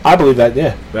believe that, I believe that,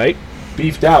 yeah. right?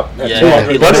 Beefed out. At Yeah,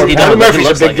 200 he looks- pounds. he Buddy does- Murphy's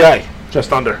looks a big like guy.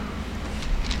 Just under.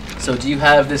 So do you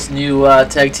have this new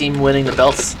tag team winning the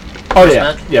belts? Oh, First yeah.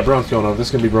 match? Yeah, Braun's going over. This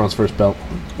is going to be Braun's first belt.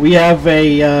 We have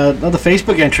another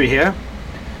Facebook entry here.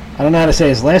 I don't know how to say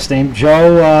his last name.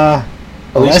 Joe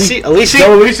Alisi? Alisi?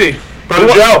 Joe Alisi. Brother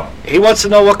What- Joe. He wants to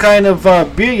know what kind of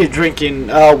beer you're drinking,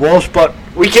 Walsh, but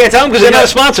we can't tell him because they're not a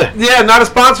sponsor. Yeah, not a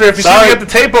sponsor. If you Sorry. see we got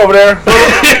the tape over there,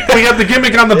 we got the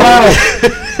gimmick on the bottle.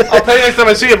 I'll tell you next time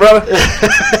I see you, brother.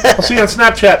 I'll see you on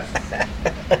Snapchat.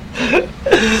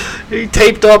 He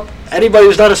taped up. Anybody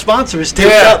who's not a sponsor is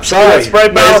taped up. Sorry. That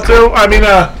Sprite bottle, too. I mean,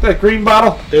 that green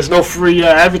bottle. There's no free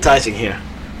advertising here.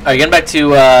 All right, getting back to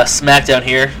SmackDown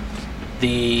here.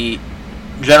 The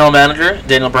general manager,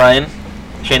 Daniel Bryan,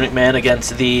 Shane McMahon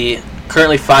against the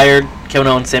currently fired Kevin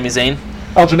Owens, Sami Zayn.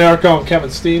 El Generico and Kevin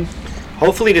Steen.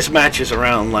 Hopefully this match is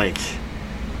around like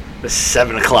the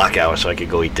 7 o'clock hour so I could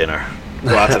go eat dinner.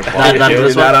 Go out to the party. Not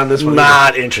this one? Not on this one.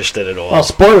 Not interested at all. Well,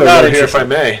 spoiler Not alert here, if I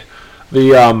interested. may.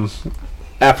 The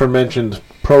aforementioned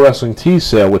Pro Wrestling Tees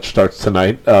sale, which starts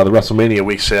tonight, the WrestleMania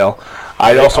week sale.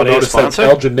 I also Are they a noticed that sponsor?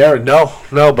 El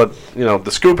Generico. No, but you know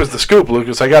the scoop is the scoop,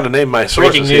 Lucas. I got to name my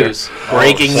sources Breaking here. news.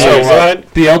 Breaking sorry. news.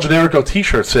 What? The El Generico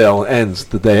T-shirt sale ends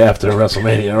the day after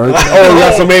WrestleMania, or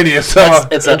WrestleMania. So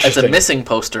It's a Interesting. missing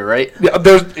poster, right? yeah,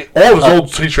 there's all his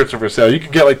old T-shirts are for sale. You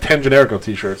can get like 10 Generico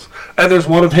T-shirts, and there's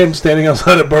one of him standing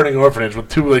outside a burning orphanage with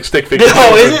two like stick figures.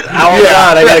 Oh, is it? Oh, Yeah.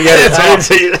 God, I gotta get it. It's I didn't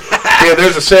awesome. see it. Yeah,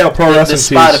 there's a sale. Pro The Wrestling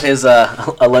spot of Tees. his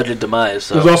alleged demise.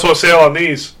 So. There's also a sale on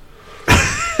these.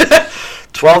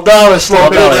 $12. Slow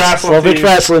 $12. bitch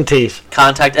wrestling tees.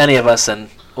 Contact any of us and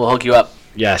we'll hook you up.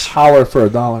 Yes. Holler for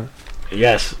 $1.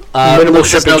 Yes. Minimal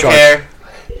Lucas shipping don't charge. care.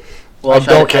 Well, I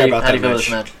don't care about how do you that feel this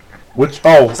match. match? Which It's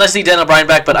nice to see Daniel Bryan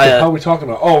back, but how are I we talking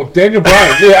about? Oh, Daniel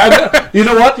Bryan. Yeah, you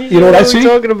know what? You know what I see?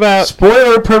 talking about?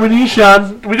 Spoiler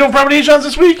premonition. We doing premonitions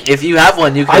this week? if you have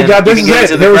one, you can, I got you this can give is it it.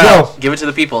 to the There we crowd. go. Give it to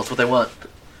the people. It's what they want.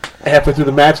 Halfway through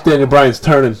the match, Daniel Bryan's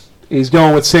turning. He's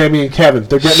going with Sammy and Kevin.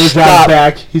 They're getting their Stop. jobs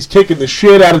back. He's kicking the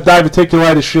shit out of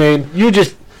diverticulitis Shane. You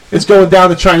just... It's going down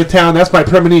to Chinatown. That's my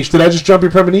premonition. Did I just jump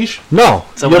your premonition? No.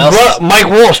 Someone Your else? Mike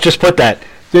Walsh just put that.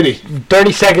 Did he?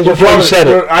 30 seconds before you said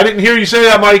it. I didn't hear you say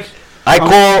that, Mike. I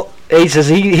call... He says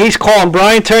he's calling.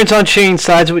 Brian turns on Shane,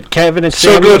 sides with Kevin and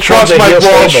Sammy. Circle of trust, from the Mike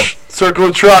heel Walsh. stable. Circle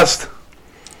of trust.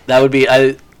 That would be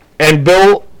And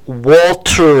Bill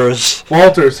Walters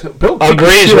Walters. Bill kicked the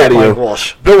agrees shit with out of Mike you.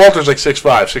 Walsh. Bill Walters like 6'5",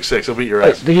 6'6". He'll beat your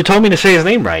ass. You told me to say his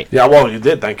name right. Yeah, well, you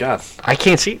did. Thank God. I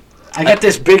can't see. I got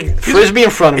this big frisbee in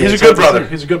front of me. He's a It's good hard to brother. see.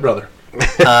 He's a good brother.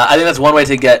 I think that's one way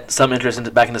to get some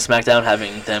interest back into SmackDown,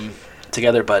 having them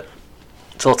together, but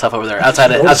it's a little tough over there.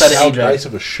 Outside of How AJ. nice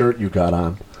of a shirt you got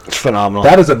on. It's phenomenal.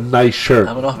 That is a nice shirt.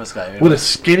 I'm an office guy. With a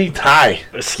skinny tie.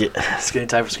 Skinny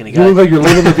tie for skinny You look guy. like you're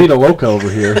living the Vida Loca over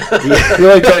here.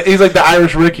 You're like he's like the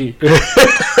Irish Ricky.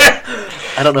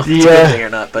 I don't know if it's a good thing or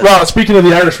not, but Well, speaking of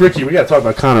the Irish Ricky, we got to talk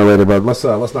about Connor later, but let's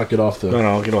not get off the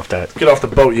No, get off that.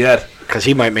 boat yet. Because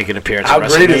he might make an appearance How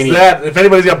at great is WrestleMania. that? If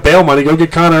anybody's got bail money, go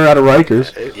get Connor out of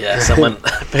Rikers. yeah, someone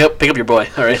pick up your boy.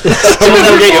 All right, Someone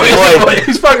get your boy.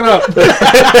 He's fucking up.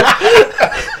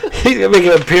 He's going to make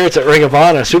an appearance at Ring of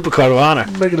Honor, Supercard of Honor.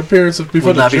 Make an appearance before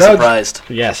would the not be judge. surprised.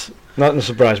 Yes. Nothing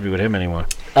surprised me with him anymore.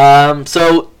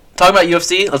 So talking about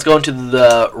UFC, let's go into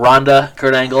the Ronda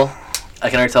Kurt Angle I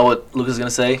can already tell what Luke is going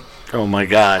to say. Oh my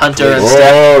God. Hunter and please.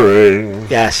 Steph. Boring.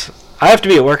 Yes. I have to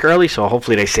be at work early, so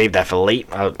hopefully they save that for late.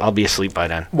 I'll be asleep by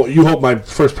then. Well, you hope my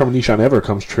first premonition ever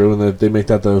comes true, and that they make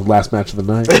that the last match of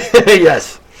the night.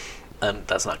 Yes.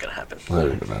 That's not going to happen. Not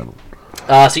even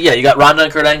that. So, yeah, you got Ronda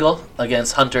and Kurt Angle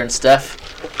against Hunter and Steph.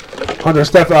 Hunter and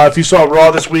Steph, if you saw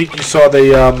Raw this week, you saw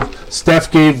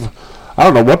Steph gave, I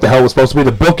don't know what the hell was supposed to be,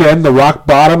 the bookend, the rock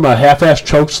bottom, a half-ass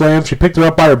choke slam. She picked her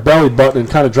up by her belly button and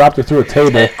kind of dropped her through a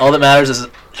table. And all that matters is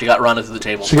she got Ronda through the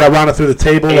table. She got Ronda through the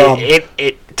table.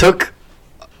 It took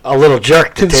a little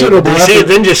jerk to Considerable table. You see, it effort.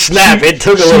 didn't just snap. It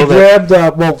took a She little bit.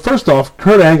 grabbed, well, first off,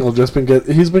 Kurt Angle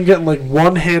he's been getting like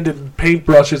one-handed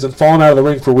paintbrushes and falling out of the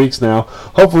ring for weeks now.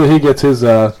 Hopefully he gets his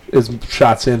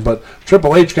shots in, but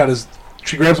Triple H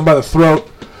she grabs him by the throat.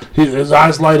 His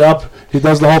eyes light up. He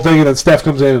does the whole thing, and then Steph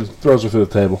comes in and throws her through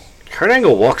the table. Kurt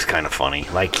Angle walks kind of funny.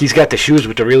 Like, he's got the shoes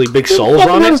with the really big soles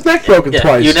on His it. neck broken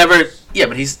twice. You never... Yeah,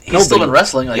 but he's still been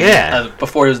wrestling. Like, Yeah.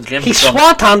 before he was the champion. He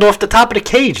swantoned off the top of the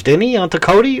cage, didn't he, onto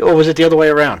Cody? Or was it the other way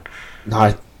around? No, I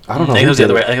don't know. I think it was the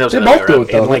other way. I think it was They the other both way do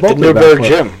it, though. In, like, They the both do Nürburgring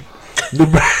backflip.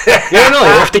 gym. Yeah, no,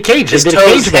 off the cage. His They did a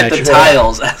toes cage hit match. the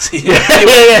tiles as he... Yeah.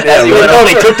 as he went No, up.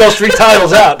 they took those 3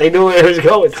 tiles out. They knew where it was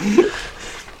going.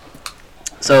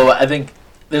 So, I think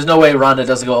there's no way Ronda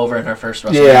doesn't go over in her first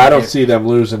WrestleMania. Yeah, I don't here. see them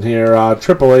losing here.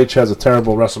 Triple H has a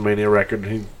terrible WrestleMania record.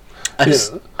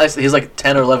 He's like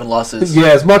 10 or 11 losses. Yeah,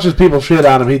 as much as people shit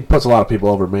on him, he puts a lot of people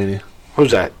over at Mania.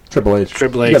 Who's that? Triple H.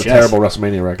 Triple He H, got a yes. terrible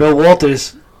WrestleMania record. Bill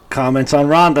Walters comments on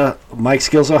Ronda. Mic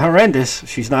skills are horrendous.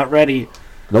 She's not ready.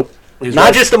 Nope.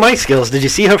 Not just the mic skills. Did you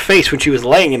see her face when she was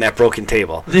laying in that broken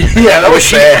table? Yeah, that Was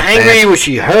she angry? Was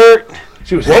she hurt?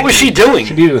 She was What was she doing?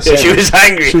 She needed a Yeah, she sandwich. was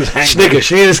angry. She was angry. Snickers.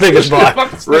 She needed a Snickers bar.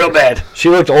 Real bad. She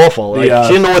looked awful. Like,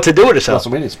 she didn't know what to do with herself.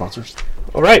 WrestleMania sponsors.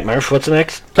 All right, Murph, what's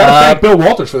next? Gotta thank Bill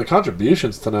Walters for the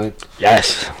contributions tonight.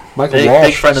 Yes. Michael Big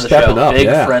Walsh friend of the stepping show. up. Big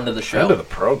yeah. friend of the show. Friend of the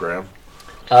program.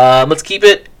 Let's keep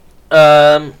it.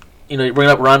 You bring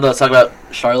up Ronda. Let's talk about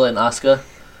Charlotte and Asuka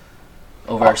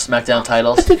over our SmackDown I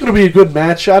titles. think it'll be a good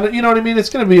match. You know what I mean? It's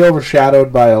going to be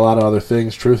overshadowed by a lot of other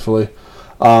things, truthfully.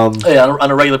 Oh, yeah, on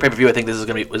a regular pay-per-view, I think this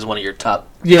is one of your top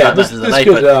This matches of the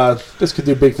night. this could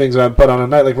do big things. But on a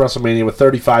night like WrestleMania with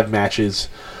 35 matches,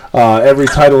 every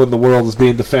title in the world is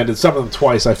being defended. Some of them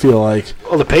twice, I feel like.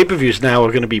 Well, the pay-per-views now are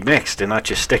going to be mixed. They're not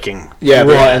just sticking Yeah, Raw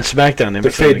they're- and SmackDown.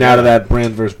 They're fading out of that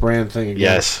brand versus brand thing again.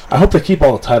 Yes. I hope they keep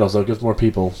all the titles, though. It gives more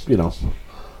people, a little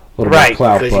more Right,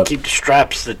 clout. because you But keep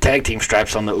the tag team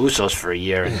straps on the Usos for a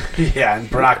year. And, yeah, and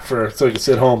Brock so he can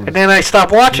sit home and and then I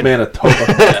stopped watching. Manitoba.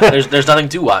 Yeah, there's nothing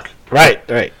to watch. Right.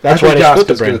 That's I why think they split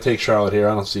the Asuka's going to brand. take Charlotte here.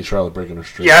 I don't see Charlotte breaking her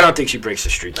streak. Yeah, I don't think she breaks the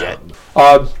streak yet.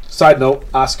 Side note,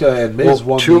 Asuka and Miz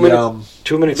Well, won 2 the minutes.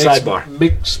 2 minute sidebar.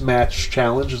 mixed match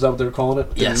challenge. Is that what they're calling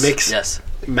it? Yes. mix- Yes.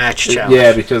 Match challenge.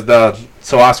 Yeah, because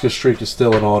so Asuka's streak is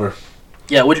still in order.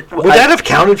 Yeah. Would that have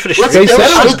counted for the Let's streak? They said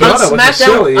it was on gonna, which is SmackDown.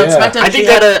 silly, On yeah. SmackDown, I she think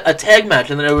had a tag match,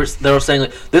 and then they were saying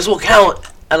like, this will count,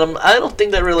 and I don't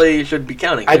think that really should be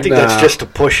counting. I think that's Nah. just to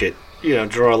push it.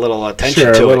 Draw a little attention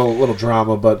Sure, to a it. little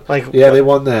drama, but Like, yeah, they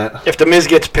won that. If the Miz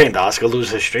gets pinned, Asuka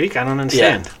loses her streak. I don't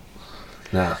understand.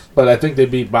 Nah, but I think they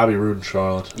beat Bobby Roode and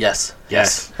Charlotte. Yes.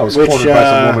 Yes. I was Which, cornered by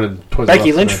some woman in Toys R Us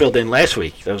Becky Lynch today. filled in last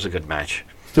week. That was a good match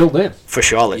Filled in. for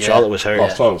Charlotte. Yeah. Charlotte was hurt. Oh, I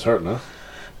thought it was hurting,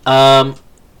 huh?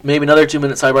 Maybe another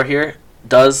 2-minute sidebar here.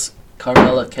 Does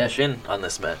Carmella cash in on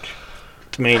this match?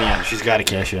 It's Mania. She's got to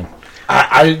cash in.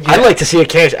 I'd I'd like to see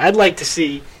I'd like to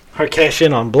see her cash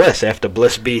in on Bliss after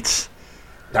Bliss beats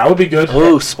that would be good.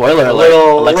 Oh, spoiler a alert!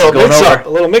 little Alexa going mix over. up. A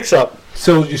little mix up.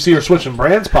 So you see her switching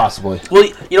brands, possibly. Well,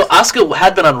 Asuka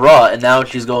had been on Raw, and now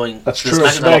she's going. That's to true.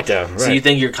 SmackDown, So right. you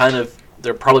think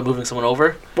they're probably moving someone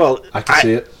over? Well, I can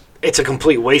see it. It's a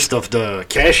complete waste of the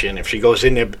cash in if she goes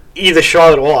in there. Either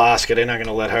Charlotte or Asuka, they're not going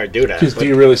to let her do that. Because But- do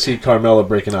you really see Carmella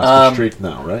breaking Asuka's streak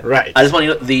now, right? right. I just want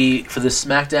for the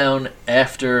SmackDown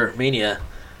after Mania,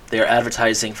 they are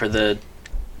advertising for the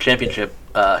championship,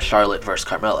 Charlotte versus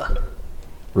Carmella.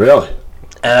 Really?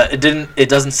 It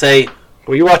doesn't say.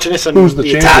 Were you watching this on Who's the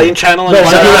the champion? Italian channel? No,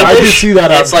 I did English? see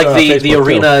that on It's like the Facebook, too.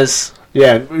 arenas.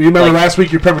 Yeah, you remember Like- last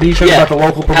week your premonition Yeah, about the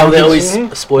local how they promotions?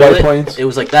 always spoil White it. Plains. It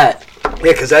was like that.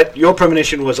 Yeah, because your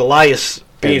premonition was Elias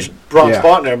being And- Braun's yeah.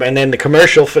 partner, and then the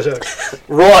commercial for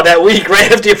Raw that week,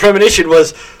 right after your premonition,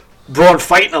 was Braun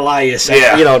fighting Elias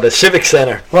at the Civic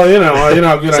Center. Well, you know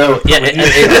how good I So am. yeah, it didn't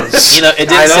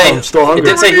I know, say. I'm still It hungry.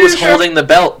 didn't say who was holding the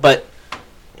belt, but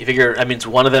you figure. I mean,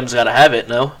 one of them's got to have it.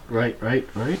 No. Right.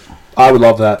 I would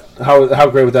love that. How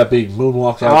great would that be?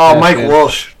 Moonwalk out. Oh, cash Mike in.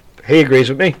 Walsh. He agrees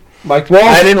with me. Mike Walsh.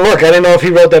 I didn't look. I didn't know if he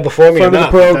wrote that before me or Friend of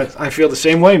not. the pro. but I feel the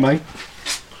same way, Mike.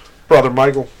 Brother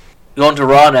Michael. Going to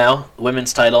Raw now,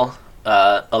 women's title.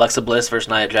 Alexa Bliss versus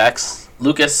Nia Jax.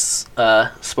 Lucas,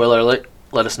 spoiler alert,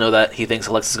 let us know that he thinks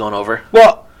Alexa's going over.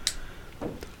 Well,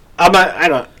 I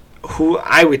don't who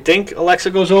I would think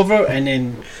Alexa goes over, and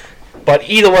then, but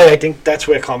either way, I think that's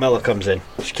where Carmella comes in.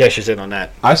 She cashes in on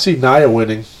that. I see Nia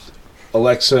winning,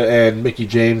 Alexa and Mickey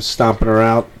James stomping her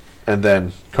out, and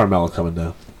then Carmella coming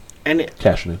down, And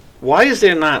cashing in. why is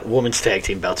there not women's tag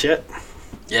team belts yet?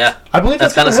 Yeah, I believe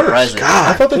that's kind of in the works. surprising. God.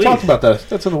 I thought they please. talked about that.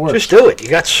 That's in the works. Just do it. You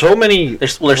got so many.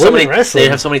 There's so women many. wrestling. They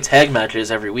have so many tag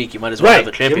matches every week. You might as well have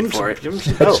a champion Give 'em for some- it. give 'em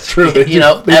some That's belts. true. They You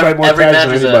know, they buy more every tags match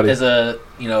than is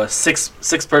anybody. a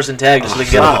six person tag just so they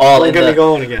can get them Stop. all Don't in get me the.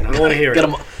 going again. I don't want to hear Get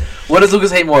it. them. What does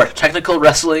Lucas hate more? Technical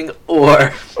wrestling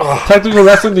or Technical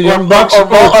wrestling, the Young Bucks, Young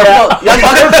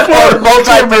Bucks or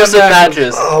multi-person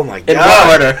matches Oh my in one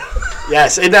god. order?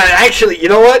 Yes, and actually, you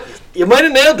know what? You might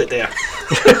have nailed it there.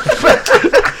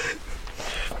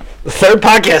 The third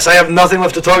podcast, I have nothing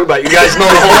left to talk about. You guys know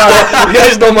the whole story. You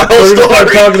guys know my whole We're gonna start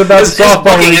story. talking about the His softball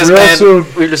booking league has real been.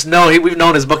 soon. We've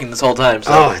known his booking this whole time.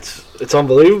 So. Oh, it's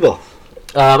unbelievable.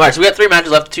 All right, so we got 3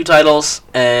 matches left, 2 titles,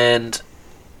 and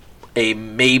a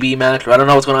maybe match. I don't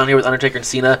know what's going on here with Undertaker and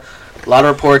Cena. A lot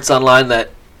of reports online that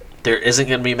there isn't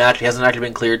going to be a match. He hasn't actually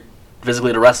been cleared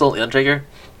physically to wrestle, the Undertaker.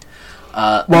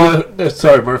 Well,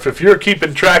 sorry, Murph. If you're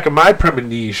keeping track of my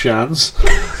premonitions,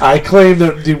 I claim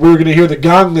that we were going to hear the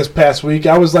gong this past week.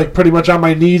 I was like pretty much on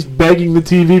my knees begging the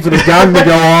TV for the gong to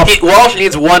go off. Walsh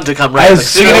needs one to come right. As Like,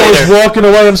 Cena sooner or was later. walking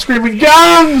away, I'm screaming,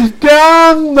 "Gong!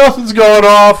 Gong! Nothing's going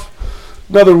off."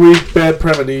 Another week, bad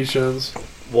premonitions.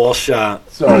 Walsh,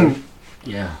 Sorry.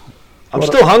 yeah. I'm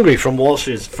still hungry from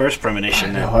Walsh's first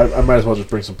premonition No, now. I might as well just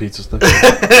bring some pizzas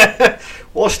then.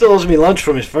 Walsh still owes me lunch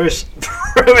from his first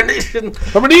premonition.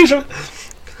 Premonition!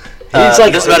 It's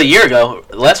like just about a year ago,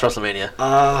 the last WrestleMania.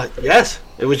 Yes.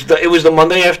 It was the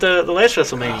Monday after the last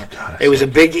WrestleMania. Oh, God, it was a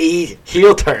Big E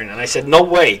heel turn, and I said, no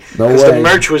way. No Because way. the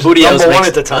merch was Budios number one makes,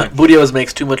 at the time. Budios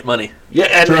makes too much money. Yeah,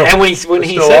 and True. when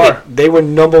he They said still it, they were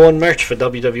number one merch for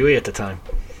WWE at the time.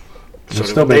 They're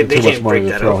still making too much money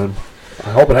to throw him. I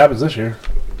hope it happens this year.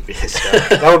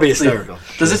 That would be hysterical.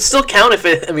 Does it still count if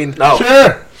it? I mean, No.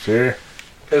 Sure.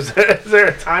 Is there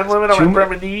a time limit on my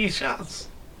premonitions?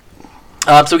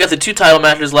 So we got the 2 title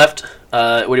matches left.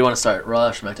 Where do you want to start? Raw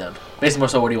or SmackDown? Basically, more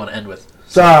so, where do you want to end with?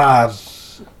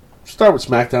 Start with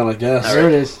SmackDown, I guess. There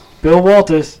it is. Bill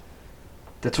Walters.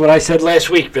 That's what I said last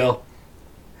week, Bill.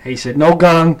 He said, no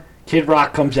gong. Kid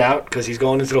Rock comes out because he's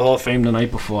going into the Hall of Fame the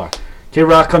night before. Kid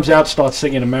Rock comes out, starts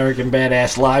singing American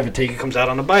Badass live, and Taker comes out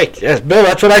on the bike. Yes, Bill,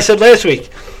 that's what I said last week.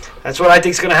 That's what I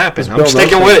think's going to happen. I'm Bill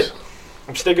sticking knows with things. it.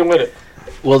 I'm sticking with it.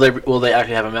 Will they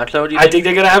actually have a match though? Do you I think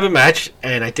they're going to have a match,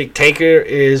 and I think Taker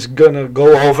is going to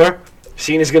go over.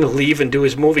 Cena's going to leave and do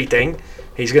his movie thing.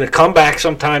 He's going to come back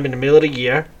sometime in the middle of the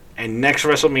year, and next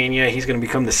WrestleMania, he's going to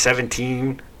become the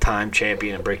 17-time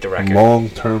champion and break the record.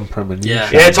 Long-term premonition. Yeah.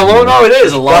 Yeah, it's a long. No, it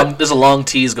is. There's a long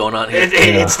tease going on here.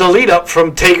 It's the lead up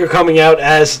from Taker coming out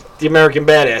as the American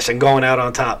Badass and going out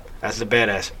on top as the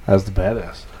badass. As the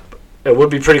badass. It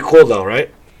would be pretty cool, though, right?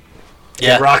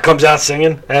 Yeah, Rock comes out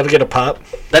singing. That'll get a pop.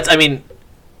 that's. I mean,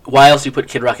 why else do you put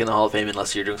Kid Rock in the Hall of Fame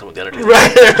unless you're doing something with the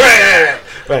Undertaker?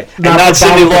 Right. And Not not for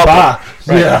Cyndi Baba Lauper. Baba.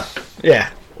 Right. Yeah. Yeah.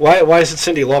 Why is it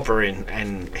Cyndi Lauper in?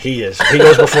 And he is. He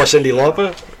goes before Cyndi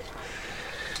Lauper.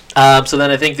 So then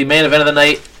I think the main event of the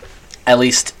night, at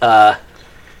least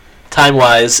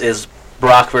time-wise, is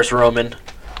Brock versus Roman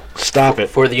Stop it.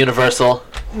 for the Universal.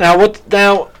 Now what?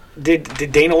 Now did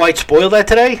Dana White spoil that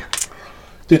today?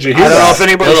 Did you I hear don't know that? if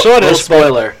anybody Little saw this. but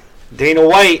spoiler. Dana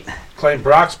White Claim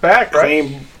Brock's back, right?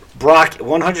 claimed Brock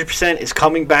 100% is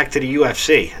coming back to the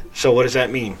UFC. So what does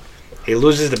that mean? He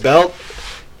loses the belt.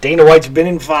 Dana White's been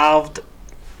involved,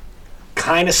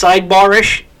 kind of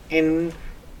sidebar-ish, in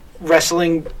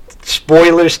wrestling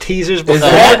spoilers, teasers before.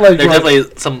 that like- There's like-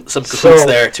 definitely some cahoots So-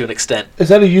 there to an extent. Is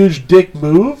that a huge dick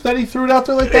move that he threw it out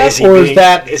there like that? Is he Or is being-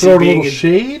 that is he throwing a being little a-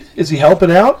 shade? Is he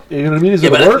helping out? You know what I mean? Is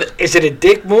it but work? Is it a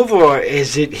dick move, or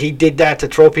is it he did that to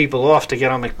throw people off to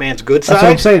get on McMahon's good That's what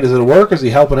I'm side? saying. Is it a work? Is he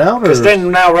helping out? Or Because then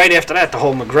now, right after that, the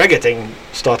whole McGregor thing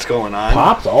starts going on.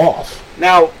 popped off?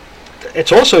 Now,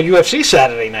 it's also UFC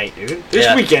Saturday night, dude. This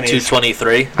weekend is.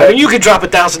 223. I mean, you could drop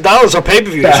 $1,000 on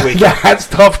pay-per-view this weekend. That's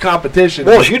tough competition.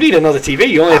 Walsh, you need another TV.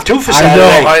 You only have 2 for I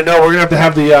Saturday. know. We're going to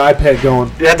have the iPad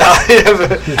going. Yeah,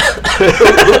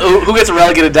 Who gets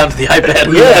relegated down to the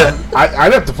iPad? yeah.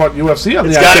 I'd have to fight UFC on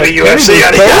It's the iPad. got to be UFC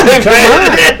on the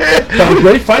iPad. Some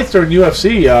great fights during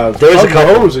UFC. There's a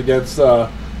couple. Rose against,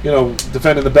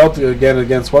 defending the belt again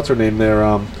against, what's her name there?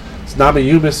 It's Nami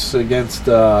Yumis against,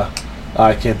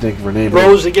 I can't think of her name.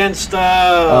 Rose against,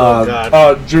 God.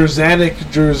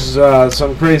 Jerzanik,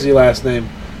 some crazy last name.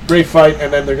 Great fight,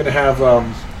 and then they're going to have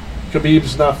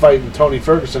Khabib's not fighting Tony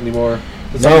Ferguson anymore.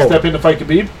 Does No. he step in to fight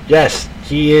Khabib? Yes,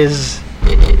 he is.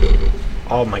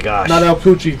 Oh my gosh. Not El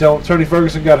Cucci. Don't. Tony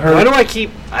Ferguson got hurt. Why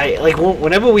do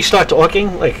whenever we start talking,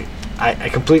 I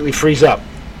completely freeze up.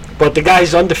 But the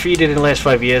guy's undefeated in the last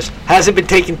 5 years. Hasn't been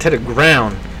taken to the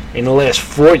ground in the last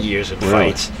 4 years in Really?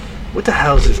 fights. What the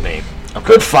hell's his name?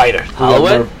 Good fighter.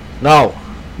 Holloway? No.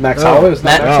 Max No. Holloway? Is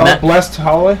that Matt- Max Holloway? Matt- Blessed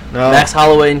Holloway? No. Max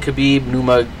Holloway and Khabib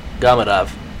Nurmagomedov.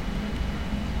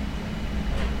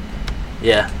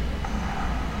 Yeah.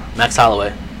 Max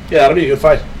Holloway. Yeah, that'll be a good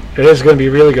fight. It is going to be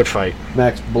a really good fight.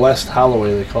 Max Blessed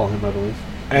Holloway, they call him, I believe.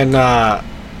 And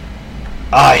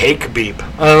I hate Khabib.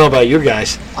 I don't know about you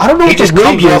guys. I don't know He what just the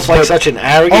comes rig off is, like but- such an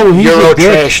arrogant Oh, he's a Euro dick.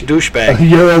 trash douchebag.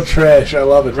 Euro trash. I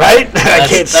love it. Right? I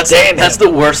can't stand That's him.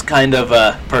 the worst kind of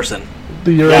person.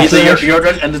 The Euro He's a trash. Euro,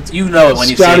 and you know it when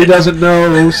you Scotty see it. doesn't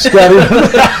know. Scotty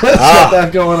doesn't got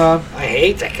that going on. I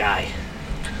hate that guy.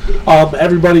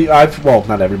 Everybody,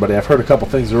 not everybody. I've heard a couple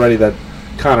things already that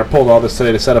Conor pulled all this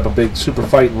today to set up a big super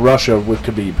fight in Russia with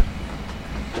Khabib.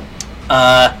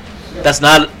 That's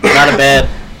not a bad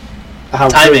How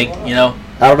timing, you know.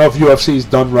 I don't know if UFC's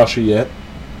done Russia yet.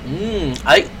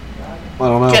 I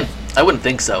don't know. I wouldn't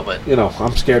think so, but You know,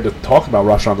 I'm scared to talk about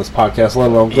Russia on this podcast, let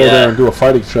alone go Yeah. there and do a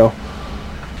fighting show.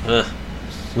 ugh.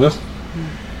 Yeah.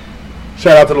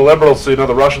 Shout out to the liberals, so you know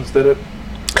the Russians did it.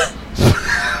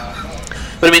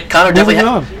 But I mean, Conor Moving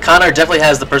on. definitely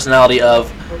has the personality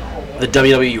of the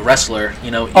WWE wrestler. You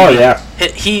know. Oh, yeah.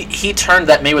 He turned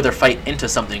that Mayweather fight into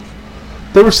something.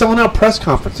 They were selling out press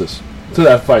conferences to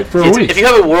that fight for a week. If you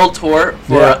have a world tour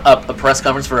for Yeah. a press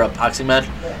conference for a boxing match,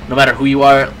 no matter who you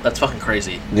are, that's fucking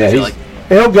crazy. Yeah, I feel like.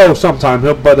 he'll go sometime,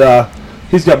 but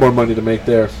he's got more money to make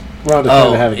there. Ronda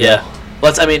kind of had to go. yeah.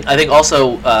 I think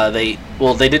also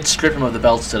they did strip him of the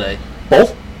belts today.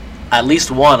 Both? At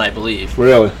least one, I believe.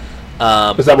 Really?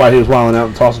 Is that why he was wilding out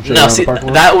and tossing shit No, around see, the parking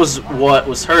lot? that was what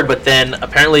was heard, but then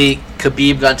apparently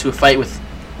Khabib got into a fight with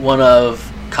one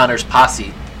of Conor's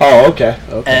posse, Oh, okay.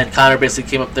 and Conor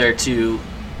basically came up there to,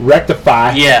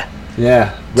 Rectify. yeah,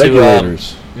 Yeah. To,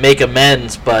 Regulators. make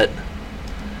amends, but,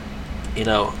 you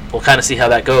know, we'll kind of see how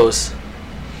that goes.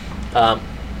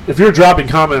 If you're dropping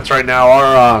comments right now,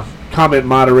 our comment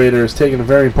moderator is taking a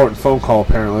very important phone call,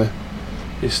 apparently.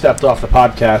 He stepped off the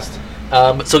podcast.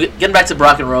 So getting back to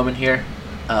Brock and Roman here.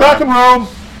 Rock and Rome.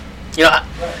 You know,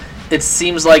 it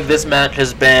seems like this match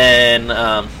has been,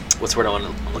 what's the word I'm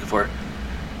looking for?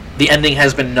 The ending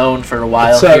has been known for a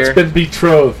while here. It's been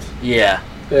betrothed. Yeah.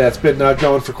 Yeah, it's been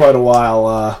going for quite a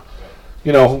while.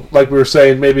 You know, like we were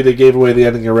saying, maybe they gave away the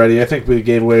ending already. I think we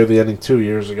gave away the ending 2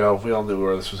 years ago. We all knew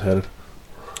where this was headed.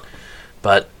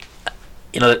 But,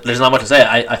 you know, there's not much to say.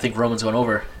 I think Roman's going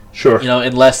over. Sure. You know,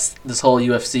 unless this whole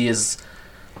UFC is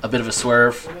a bit of a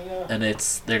swerve, and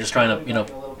they're just trying to, you know,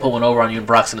 pull one over on you, and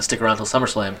Brock's going to stick around till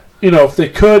SummerSlam. You know, if they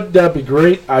could, that'd be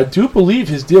great. I do believe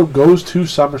his deal goes to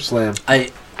SummerSlam.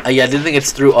 I didn't think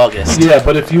it's through August. Yeah,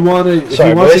 but if you want to, if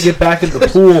he wants to get back in the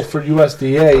pool for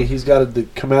USDA, he's got to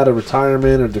come out of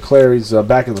retirement or declare he's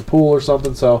back in the pool or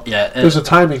something. So Yeah, there's a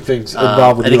timing thing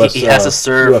involved with I think US, he has to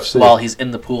serve UFC. while he's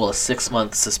in the pool a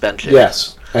 6-month suspension.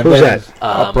 Yes, and Who's then,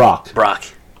 that? Brock. Brock.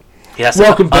 He has to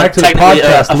Welcome back to the technically,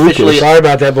 podcast, officially, Lucas. Sorry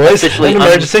about that, boys. officially An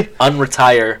emergency.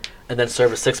 unretire and then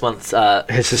serve a 6 months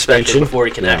His suspension. before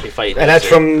he can actually fight. And that's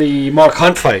from the Mark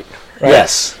Hunt fight. Right?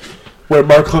 Yes. Where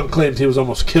Mark Hunt claimed he was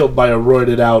almost killed by a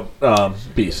roided out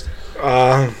beast.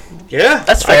 Yeah,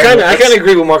 That's fair. I kind of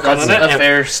agree with Mark Hunt That's on that. a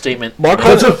fair statement. Mark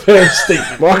That's Hunt's a fair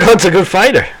statement. Mark Hunt's a good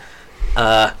fighter.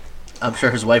 I'm sure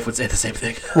his wife would say the same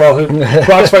thing. Well,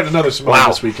 Brock's fighting another Samoan Wow.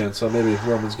 this weekend, so maybe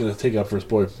Roman's going to take up for his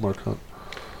boy Mark Hunt.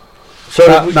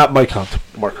 So Not Mike Hunt,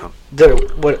 Mark Hunt.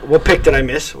 what pick did I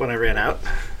miss when I ran out?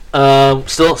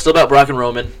 Still about Brock and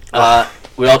Roman.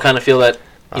 We all kind of feel that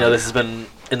this has been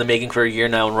in the making for a year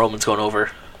now, and Roman's going over.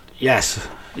 Yes.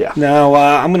 Yeah. Now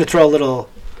I'm going to throw a little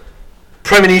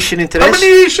premonition into this.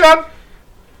 Premonition!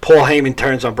 Paul Heyman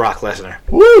turns on Brock Lesnar.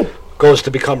 Woo! Goes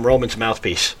to become Roman's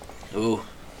mouthpiece. Ooh.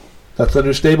 That's the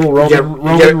new stable, Roman,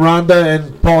 Yeah. Ronda,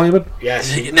 and Paul Heyman?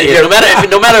 Yes.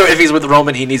 No matter if he's with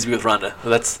Roman, he needs to be with Ronda.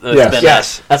 That's Yes. been,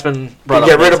 Yes. That's been brought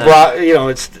You up. get rid of many times. Brock. You know,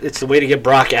 it's the way to get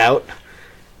Brock out.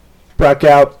 Brock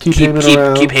out, keep Heyman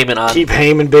around. Keep Heyman on. Keep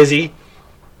Heyman busy.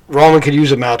 Roman could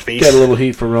use a mouthpiece. Get a little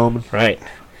heat for Roman. Right.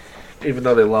 Even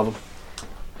though they love him.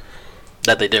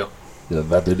 That they do. Yeah,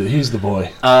 that they do. He's the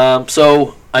boy.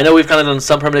 So I know we've kind of done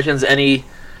some premonitions. Any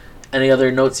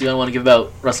other notes you want to give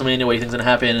about WrestleMania? What do you think's gonna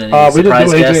happen? Any We didn't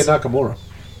surprise do AJ guests? Nakamura.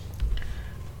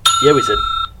 Yeah, we did.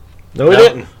 No, we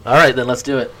didn't. All right, then let's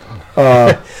do it.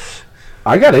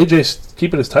 I got AJ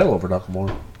keeping his title over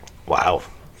Nakamura. Wow.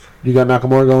 You got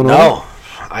Nakamura going on? No.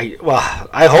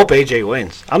 I hope AJ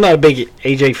wins. I'm not a big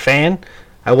AJ fan.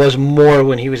 I was more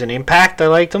when he was in Impact. I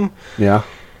liked him. Yeah.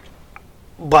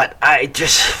 But I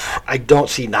don't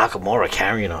see Nakamura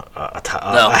carrying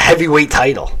a heavyweight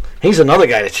title. He's another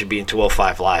guy that should be in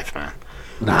 205 Live, man.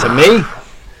 Nah. To me,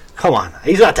 come on.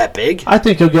 He's not that big. I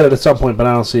think he'll get it at some point, but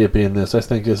I don't see it being this. I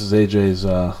think this is AJ's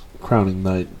crowning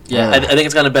night. Yeah, I think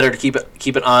it's kind of better to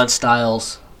keep it on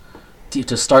Styles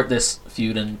to start this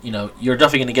feud, and you're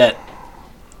definitely going to get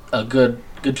a good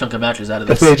chunk of matches out of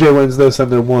this. If AJ wins this, then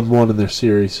they're 1-1 in their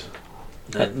series.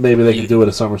 Maybe they can do it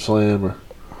at SummerSlam or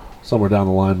somewhere down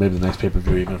the line. Maybe the next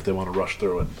pay-per-view, even if they want to rush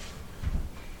through it.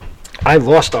 I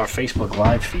lost our Facebook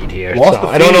Live feed here.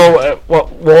 I don't know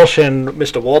what Walsh and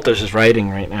Mr. Walters is writing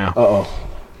right now. Uh-oh.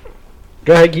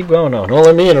 Go ahead, keep going. No, don't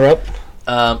let me interrupt.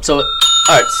 All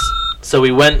right. So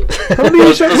we went.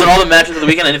 Those are all the matches of the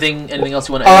weekend. Anything else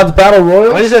you want to add? The Battle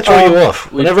Royal. Why does that throw you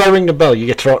off? Whenever I ring the bell, you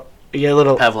get a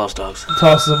little. Pavlov's dogs.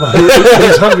 Toss them.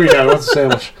 He's hungry now. He wants a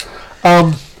sandwich.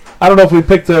 I don't know if we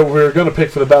were going to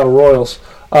pick for the Battle Royals.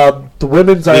 The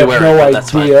women's, I have no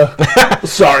idea.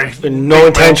 Sorry. No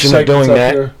intention of doing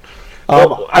that. I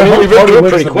hope Hardy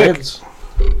wins the men's.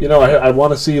 I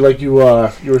want to see, like you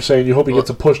were saying, you hope he gets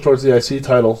a push towards the IC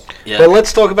title. Yeah. But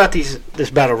let's talk about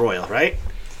this Battle Royal, right?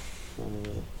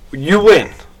 You win.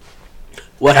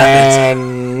 What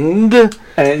happens?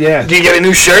 And yeah. Do you get a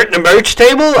new shirt and a merch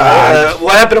table?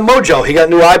 What happened to Mojo? He got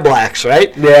new eye blacks,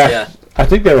 right? Yeah. I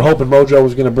think they were hoping Mojo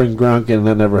was going to bring Gronk in, and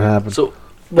that never happened. So,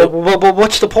 but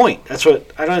what's the point? That's what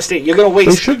I don't understand. You're going to waste.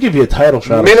 They should give you a title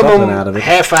shot minimum or something out of it.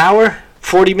 Half hour,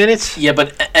 40 minutes. Yeah,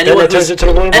 but anyone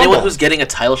who's getting a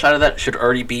title shot of that should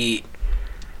already be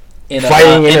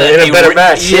fighting in a better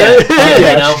match. Yeah,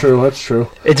 that's true. That's true.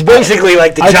 It's basically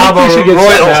like the Java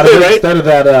Royal out of it instead of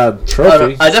that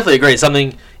trophy. I definitely agree.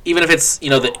 Something, even if it's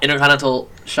the Intercontinental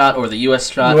shot or the U.S.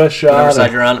 shot, whatever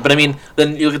side you're on. But I mean,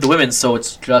 then you look at the women's, so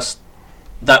it's just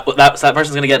that person's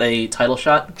going to get a title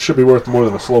shot. Should be worth more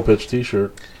than a Slow Pitch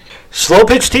T-shirt. Slow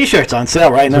Pitch T-shirts on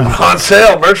sale right now. On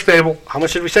sale, merch table. How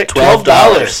much did we say? $12.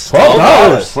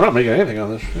 $12. We're not making anything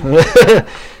on this.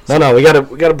 No, we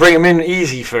gotta bring them in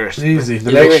easy first. Easy.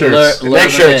 The next shirts. The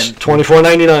next shirts,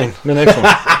 $24.99. The next one.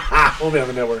 We'll be on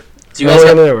the network. Do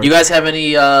you guys have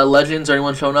any legends or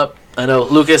anyone showing up? I know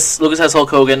Lucas has Hulk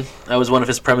Hogan. That was one of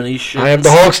his premonitions. I have the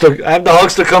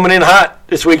Hulkster coming in hot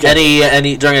this weekend.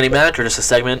 Any during any match or just a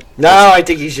segment? No, I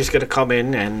think he's just gonna come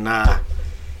in and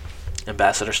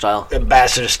ambassador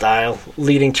style,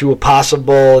 leading to a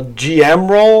possible GM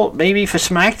role, maybe for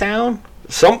SmackDown.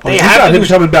 They have him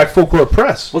coming back full court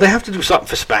press. Well, they have to do something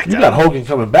for SmackDown. You got Hogan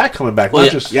coming back, not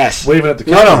just waving at the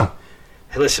camera. No.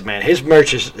 Hey, listen, man, his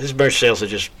merch sales are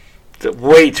just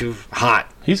way too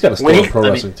hot. He's got to stay on pro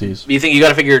wrestling tees. You think you got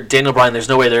to figure Daniel Bryan? There's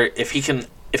no way if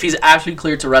he's actually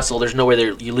cleared to wrestle, there's no way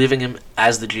you're leaving him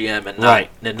as the GM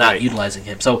and not utilizing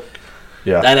him. So.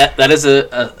 Yeah, that is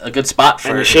a good spot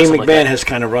for. And Shane McMahon has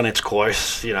kind of run its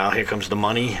course. Here comes the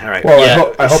money. All right.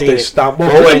 Well, I hope they stop.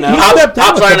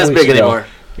 Pop's aren't as big anymore.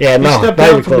 Yeah, no. He stepped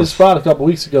down from his spot a couple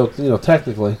weeks ago.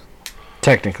 Technically,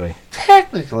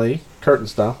 curtain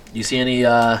style. You see any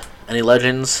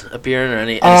legends appearing or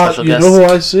any special guests? You know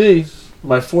who I see?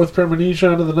 My fourth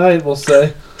premonition of the night, we'll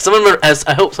say.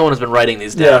 I hope someone has been writing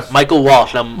these down. Yeah. Michael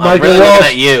Walsh. I'm really looking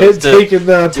at you. Taking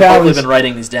the tallies. Been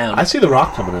writing these down. I see The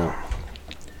Rock coming out.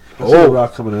 The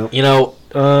Rock coming out.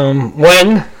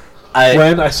 When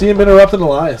I see him interrupting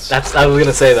Elias. I was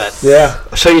gonna say that. Yeah.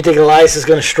 So you think Elias is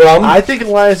gonna strum? I think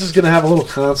Elias is gonna have a little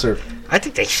concert. I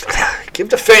think they should give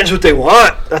the fans what they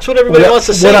want. That's what everybody wants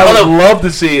to see. What I would love to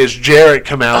see is Jarrett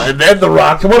come out and then The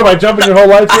Rock. What am I jumping your whole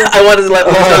life here? I wanted to let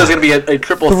them know there's going to be a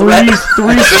triple threat.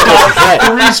 Three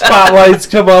spotlights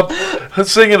come up,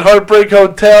 singing Heartbreak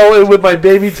Hotel with My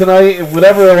Baby Tonight, and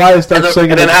whatever Elias starts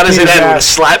singing. And then how does it end? With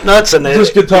slap nuts and then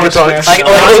just guitar smash.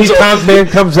 Honky Tonk Man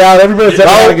comes out. Everybody's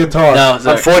having a guitar. No,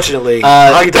 unfortunately,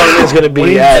 Honky Tonk Man's going to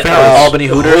be at Albany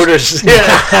Hooters.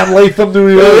 Yeah, Latham, New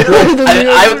York.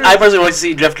 I personally want to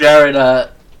see Jeff Jarrett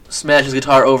smash his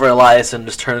guitar over Elias and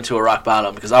just turn into a rock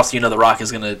bottom, because obviously The Rock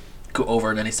is going to go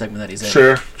over in any segment that he's in.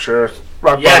 Sure.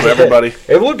 Rock bottom, everybody.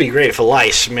 It would be great if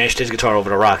Elias smashed his guitar over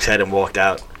The Rock's head and walked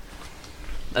out.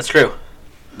 That's true.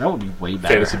 That would be way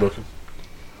better. Fantasy booking.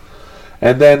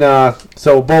 And then,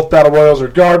 so both Battle Royals are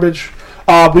garbage.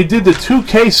 We did the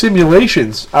 2K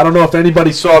simulations. I don't know if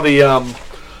anybody saw the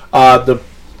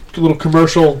little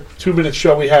commercial 2-minute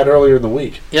show we had earlier in the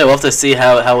week. Yeah, we'll have to see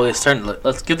how it's turned.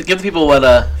 Let's give the people what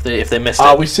if they missed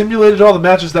it. We simulated all the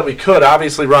matches that we could.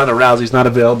 Obviously, Ronda Rousey's not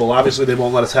available. Obviously, they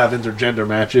won't let us have intergender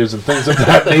matches and things of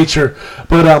that nature.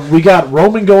 But we got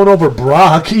Roman going over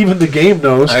Brock. Even the game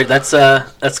knows. All right, that's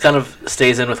kind of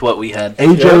stays in with what we had.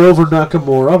 AJ over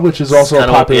Nakamura, which is also a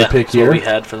popular pick that's here. What we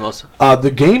had for the most.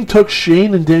 The game took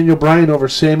Shane and Daniel Bryan over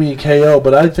Sammy and KO,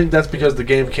 but I think that's because the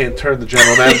game can't turn the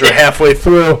general manager halfway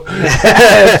through.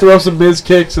 Throw some Miz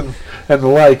kicks and the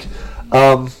like.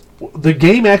 The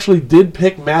game actually did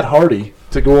pick Matt Hardy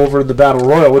to go over in the Battle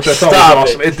Royal, which I thought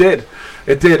was awesome.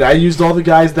 It did. I used all the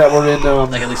guys that were in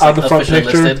on the front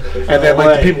picture, and then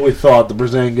the people we thought, the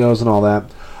Brazangos and all that.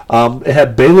 It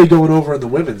had Bayley going over in the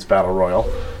women's Battle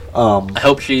Royal. I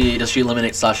hope does she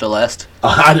eliminate Sasha last?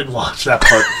 I didn't watch that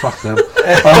part. Fuck them.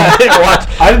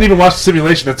 I didn't even watch the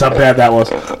simulation. That's how bad that was.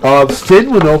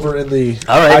 Finn went over in the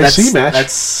IC match.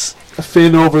 That's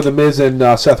Finn over the Miz and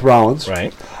Seth Rollins.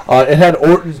 Right. It had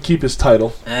Orton keep his title,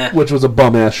 which was a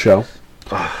bum-ass show.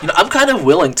 I'm kind of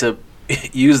willing to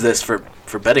use this for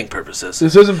betting purposes.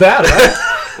 This isn't bad,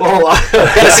 right? Well,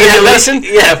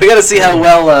 we got to see how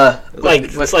well. it's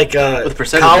like with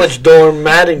percentages. college dorm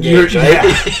Madden games,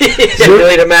 right?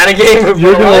 Simulate a Madden game.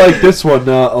 You're going to like this one.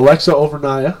 Alexa over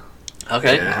Nia.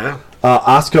 Okay. Yeah.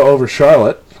 Asuka over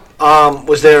Charlotte.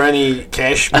 Was there any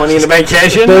Money in the Bank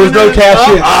cash in? There was no cash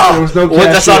in. There was no cash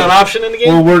that's not an option in the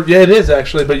game? Well, it is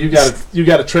actually, but you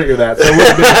got to trigger that. So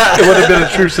it would have been a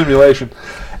true simulation.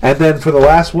 And then for the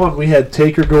last one, we had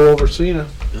Taker go over Cena.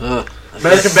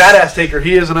 American Badass Taker,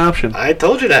 he is an option. I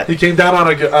told you that. He came down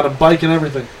on a bike and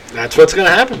everything. That's what's going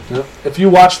to happen. Yep. If you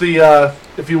watch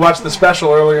the special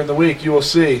earlier in the week, you will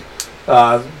see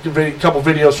a couple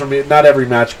videos from me. Not every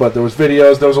match, but there was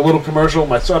videos. There was a little commercial.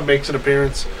 My son makes an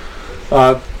appearance.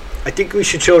 I think we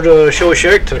should show a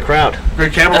shirt to the crowd.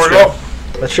 Great camera work.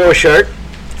 Let's show a shirt.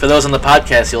 For those on the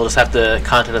podcast, you'll just have to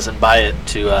contact us and buy it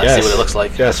to see what it looks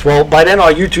like. Yes. Well, by then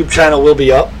our YouTube channel will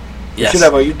be up. Yes. We should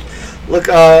have our YouTube. Look,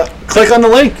 click on the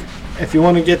link if you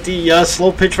want to get the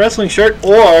Slow Pitch Wrestling shirt,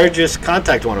 or just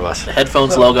contact one of us. The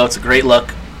headphones logo. It's a great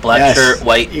look. Black shirt,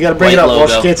 white. You got to bring it up,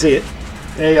 logo. or you can't see it.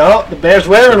 There you go. The Bear's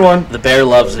wearing one. The Bear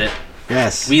loves it.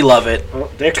 Yes. We love it. Oh,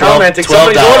 they're commenting.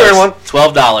 Somebody's ordering one.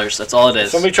 $12. That's all it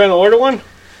is. Somebody trying to order one?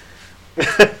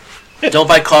 Don't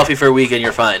buy coffee for a week and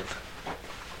you're fine.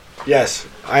 Yes.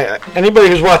 Anybody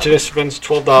who's watching this spends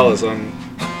 $12 on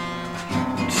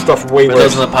stuff way For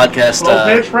worse. those on the podcast. Slow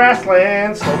Pitch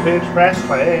Wrestling.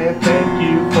 Thank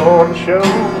you for the show.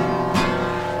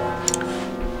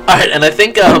 All right, and I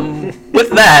think with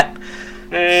that,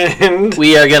 and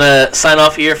we are going to sign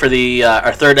off here for the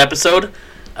our third episode.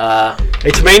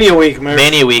 It's Mania Week, man.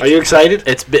 Mania Week. Are you excited?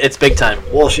 It's big time.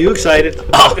 Walsh, are you excited?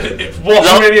 Oh,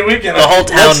 Mania Weekend. The whole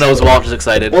town knows Walsh is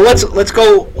excited. Well, let's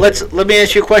go. Let me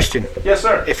ask you a question. Yes,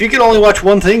 sir. If you could only watch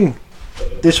one thing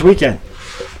this weekend,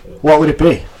 what would it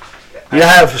be? You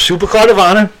have Supercard of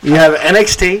Honor. You have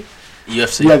NXT.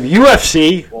 UFC. You have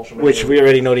UFC, which we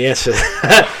already know the answer.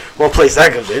 What place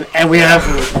that comes in, and we have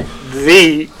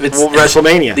the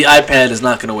WrestleMania. The iPad is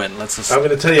not going to win. I'm going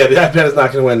to tell you, the iPad is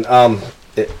not going to win.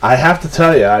 I have to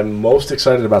tell you, I'm most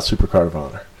excited about Supercard of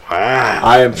Honor. Wow.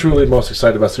 I am truly most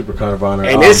excited about Supercard of Honor.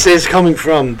 And this is coming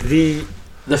from the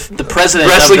president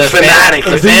wrestling of the fanatic,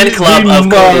 the fan club of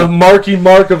Cody. Marky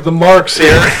Mark of the Marks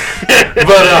here.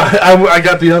 But I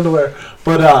got the underwear.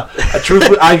 But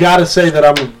truthfully, I got to say that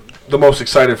I'm the most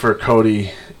excited for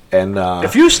Cody. And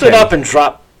if you stood up and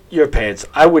dropped your pants,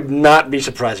 I would not be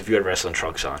surprised if you had wrestling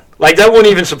trunks on. Like, that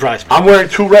wouldn't even surprise me. I'm wearing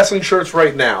 2 wrestling shirts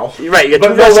right now. You're right, you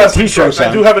got but 2 wrestling t-shirts on.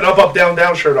 I do have an up, down,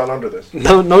 down shirt on under this.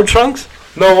 No trunks?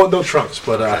 No trunks,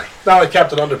 but now I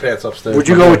Captain Underpants upstairs. Would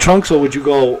you go with trunks, or would you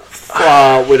go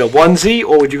with a onesie,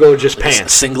 or would you go with just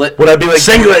pants? Singlet? Would I be like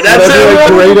singlet? That's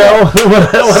it. Would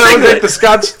I look like the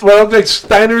Scotts? Would I look like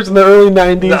Steiners in the early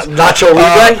 '90s? Nacho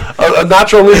Libre? A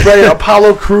Nacho Libre.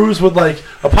 Apollo Crews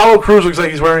looks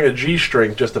like he's wearing a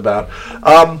G-string, just about.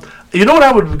 You know what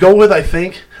I would go with? I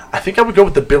think I would go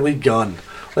with the Billy Gunn.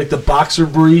 Like the boxer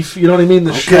brief, you know what I mean?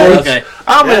 The shorts. Okay.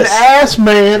 I'm an ass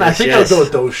man. I think Yes. I'll go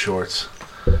with those shorts.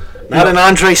 Not an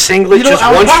Andre singlet, You know, just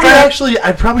one strap?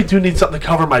 I probably do need something to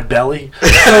cover my belly. So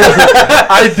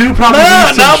I do probably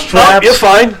need some straps. You're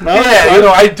fine. No, Yeah, you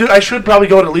know, I should probably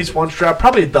go with at least one strap.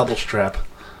 Probably a double strap.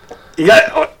 You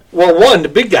got, one. The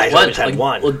big guys always had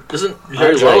one. Well, doesn't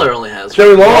Jerry Andre. Lawler only has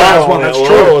Jerry Lawler Wow, has one. That's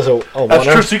Lawler true. was a That's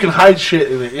winner. true. So you can hide shit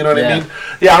in it. You know what Yeah. I mean?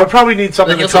 Yeah, I would probably need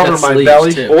something Then to he also cover got my sleeves,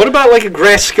 belly. too. Well, what about like a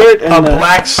grass skirt and A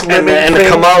black slimming and the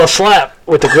thing. Kamala slap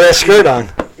with the grass skirt on?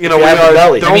 You know, You we have the are.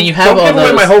 belly. Don't, I mean, you have don't all give away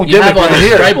those. my whole You have gimmick all right those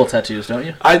here. tribal tattoos, don't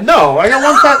you? I know. I got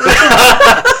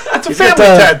one. That's a He's got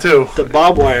family the- tattoo. The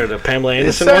barbed wire, the Pamela It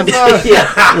Anderson says, one.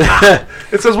 Yeah.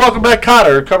 it says "Welcome back,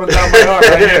 Cotter," coming down my arm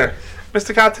right here,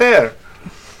 Mr. Cotter.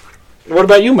 What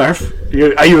about you, Murph?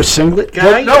 Are you a singlet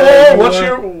guy?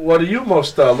 What are you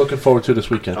most looking forward to this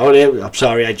weekend? Oh, I'm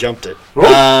sorry, I jumped it.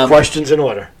 Questions in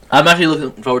order. I'm actually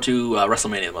looking forward to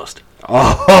WrestleMania the most.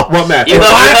 Oh, What match? Even though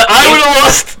I would have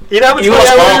lost. you know how much You money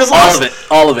I lost would've all of it.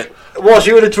 All of it. Walsh,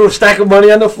 you would have threw a stack of money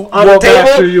on the What match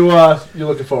are table. you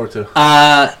looking forward to?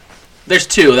 There's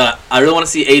two that I really want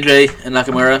to see: AJ and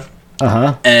Nakamura,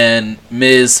 and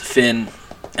Miz, Finn,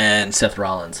 and Seth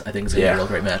Rollins. I think it's gonna be a real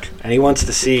great match. And he wants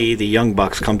to see the Young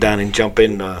Bucks come down and jump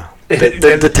in the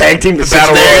tag team. The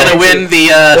battle They're royal. gonna win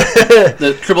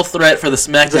the triple threat for the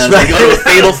SmackDown. They're gonna go to a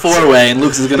fatal four-way, and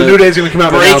Luke's is The gonna New Day's gonna come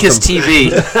out and break announce his them.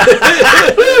 TV.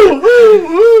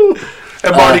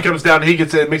 And Marty comes down, he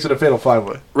gets it, makes it a fatal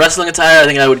 5-way. Wrestling attire, I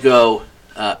think I would go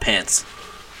pants.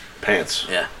 Pants.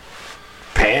 Yeah.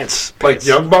 Pants. Like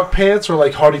Young Buck pants or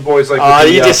like Hardy Boys like Oh, with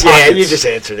the, you just pockets?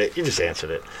 answered it. You just answered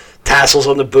it. Tassels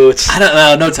on the boots. I don't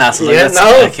know. No tassels. Yeah,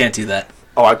 I can't do that.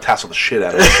 Oh, I'd tassel the shit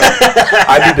out of it.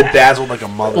 I'd be bedazzled like a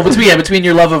mother. Well, between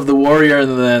your love of the Warrior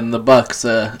and then the Bucks,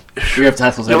 you have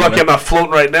tassels. You're lucky everywhere. I'm not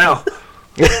floating right now.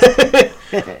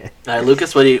 All right,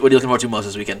 Lucas, what are you looking forward to most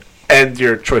this weekend? And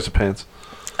your choice of pants.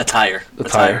 Attire.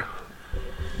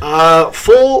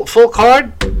 Full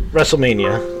card,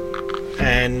 WrestleMania,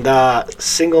 and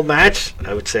single match.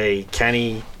 I would say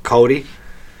Kenny, Cody.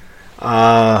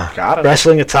 Got it.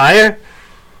 Wrestling attire,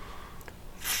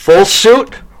 full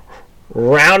suit,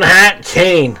 round hat,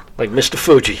 Kane, like Mr.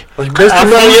 Fuji. Like Mr. I'm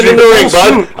not Fuji, in the ring, full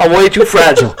bud. suit. I'm way too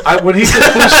fragile. When he said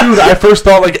full suit, I first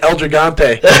thought like El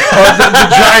Gigante. The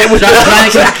giant with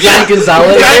Giant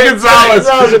Gonzalez. Giant Gonzalez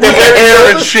Gonzalez with with the the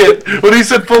hair and shit. When he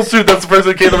said full suit, that's the first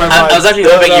thing that came to my mind. I was actually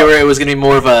hoping it was going to be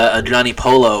more of a Johnny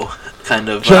Polo kind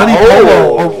of. Johnny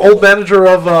Polo, old manager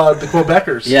of the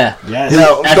Quebecers. Yeah. Yes.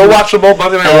 Yeah, go watch some old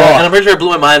Monday Night And Raw. I'm pretty sure it blew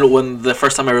my mind when the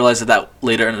first time I realized that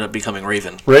later ended up becoming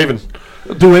Raven. Raven,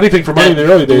 do anything for money in the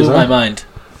early days. Blew Huh? my mind.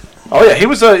 Oh yeah, he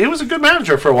was a good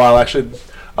manager for a while actually.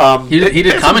 He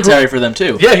did commentary for them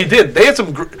too. Yeah, he did. They had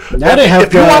some. Now they have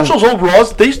if you watch those old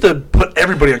Raws, they used to put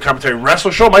everybody on commentary.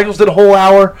 Wrestler Shawn Michaels did a whole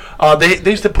hour. They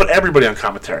used to put everybody on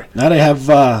commentary. Now they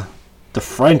have the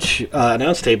French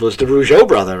announce table is the Rougeau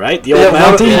brother, right? The old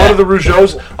Yeah, Mountie. one of the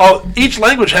Rougeaus. Oh, each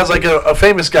language has like a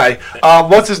famous guy.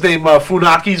 What's his name?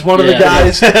 Funaki's one of the Yeah.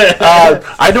 guys.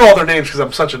 I know all their names because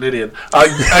I'm such an idiot.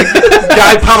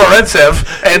 Guy Pomerantsev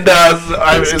and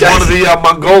is one of the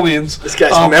Mongolians. This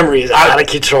guy's memory is out of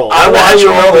control. I Why watch do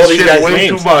you all know this these shit guys' way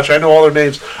names? too much. I know all their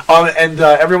names. And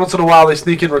every once in a while, they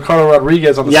sneak in Ricardo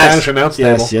Rodriguez on the Spanish announce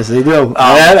table. Yes, they do.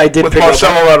 I did with pick up.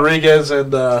 Marcelo Rodriguez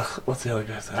and what's the other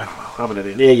guy? I don't know. I'm an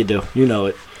idiot. Yeah, you do. You know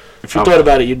it. If you thought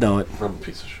about it, you'd know it. I'm a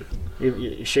piece of shit.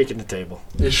 You're shaking the table.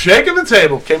 You're shaking the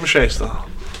table. Came Shakes though.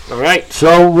 All right.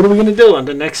 So what are we gonna do on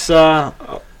the next?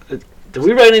 Did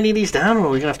we write any of these down, or are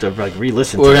we gonna have to like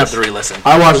re-listen? We're to gonna have this? to re-listen.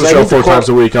 I watch the I show need to 4 call- times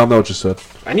a week. I'll know what you said.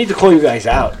 I need to call you guys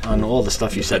out on all the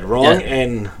stuff you said wrong, Yeah.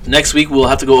 and Next week we'll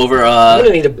have to go over I'm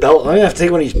gonna need a belt. I'm gonna have to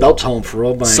take one of these belts home for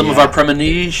all my some of our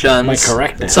premonitions, my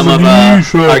correctness. some of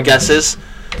our guesses.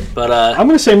 But I'm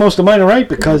gonna say most of mine are right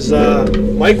because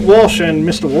Mike Walsh and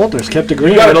Mr. Walters kept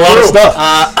agreeing got with it a lot of true. stuff.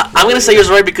 I'm gonna say yours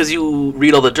are right because you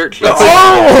read all the dirt sheets.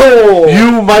 Oh!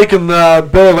 You, Mike, and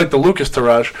Bill are like the Lucas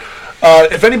Taraj.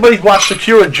 If anybody watched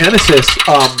Sakura Genesis,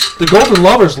 the Golden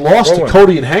Lovers lost to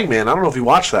Cody and Hangman. I don't know if you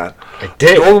watched that. I The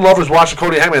did. Golden Lovers watched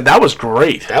Cody and Hangman. That was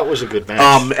great. That was a good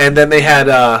match. And then they had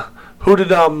who did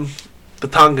the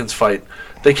Tongans fight?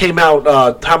 They came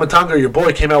out. Tama Tonga, your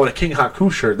boy, came out with a King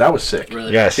Haku shirt. That was sick.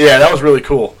 Really? Yes. Yeah, that was really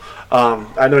cool.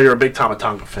 I know you're a big Tama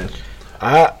Tonga fan.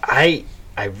 I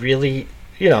really,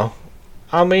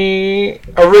 I'm a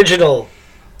original,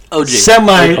 OG.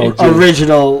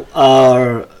 semi-original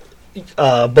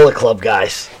Bullet Club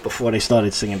guys before they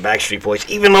started singing Backstreet Boys.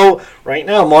 Even though right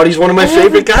now Marty's one of my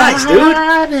favorite guys,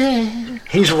 dude.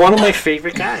 He's one of my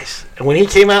favorite guys. And when he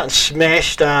came out and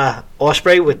smashed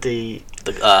Osprey with the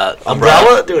The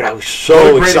umbrella, dude, I was What a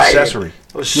so great excited. accessory.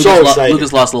 I was so excited.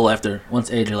 Lucas lost a little after once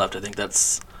AJ left. I think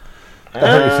that's. That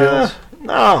hurt your feelings?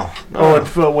 No. Oh, and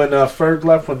when Ferg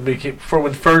left, when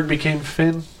Ferg became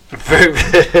Finn, Very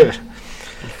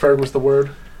Ferg was the word.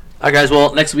 All right, guys.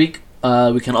 Well, next week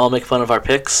we can all make fun of our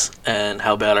picks and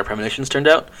how bad our premonitions turned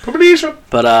out. Premonition.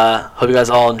 But hope you guys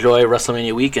all enjoy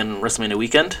WrestleMania week and WrestleMania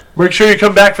weekend. Make sure you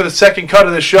come back for the second cut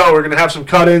of the show. We're gonna have some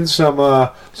cut-ins, some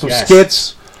Yes.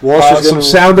 skits, Walsh is some gonna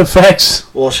sound effects.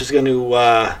 Walsh is going to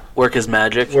Work is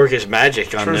magic. work his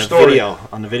magic on True the story. video.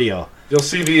 On the video. You'll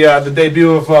see the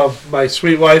debut of my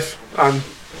sweet wife on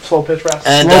Slow Pitch Wrestling.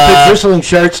 And Slow pitch whistling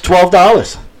shirts,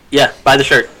 $12. yeah, buy the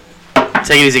shirt.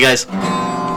 Take it easy, guys.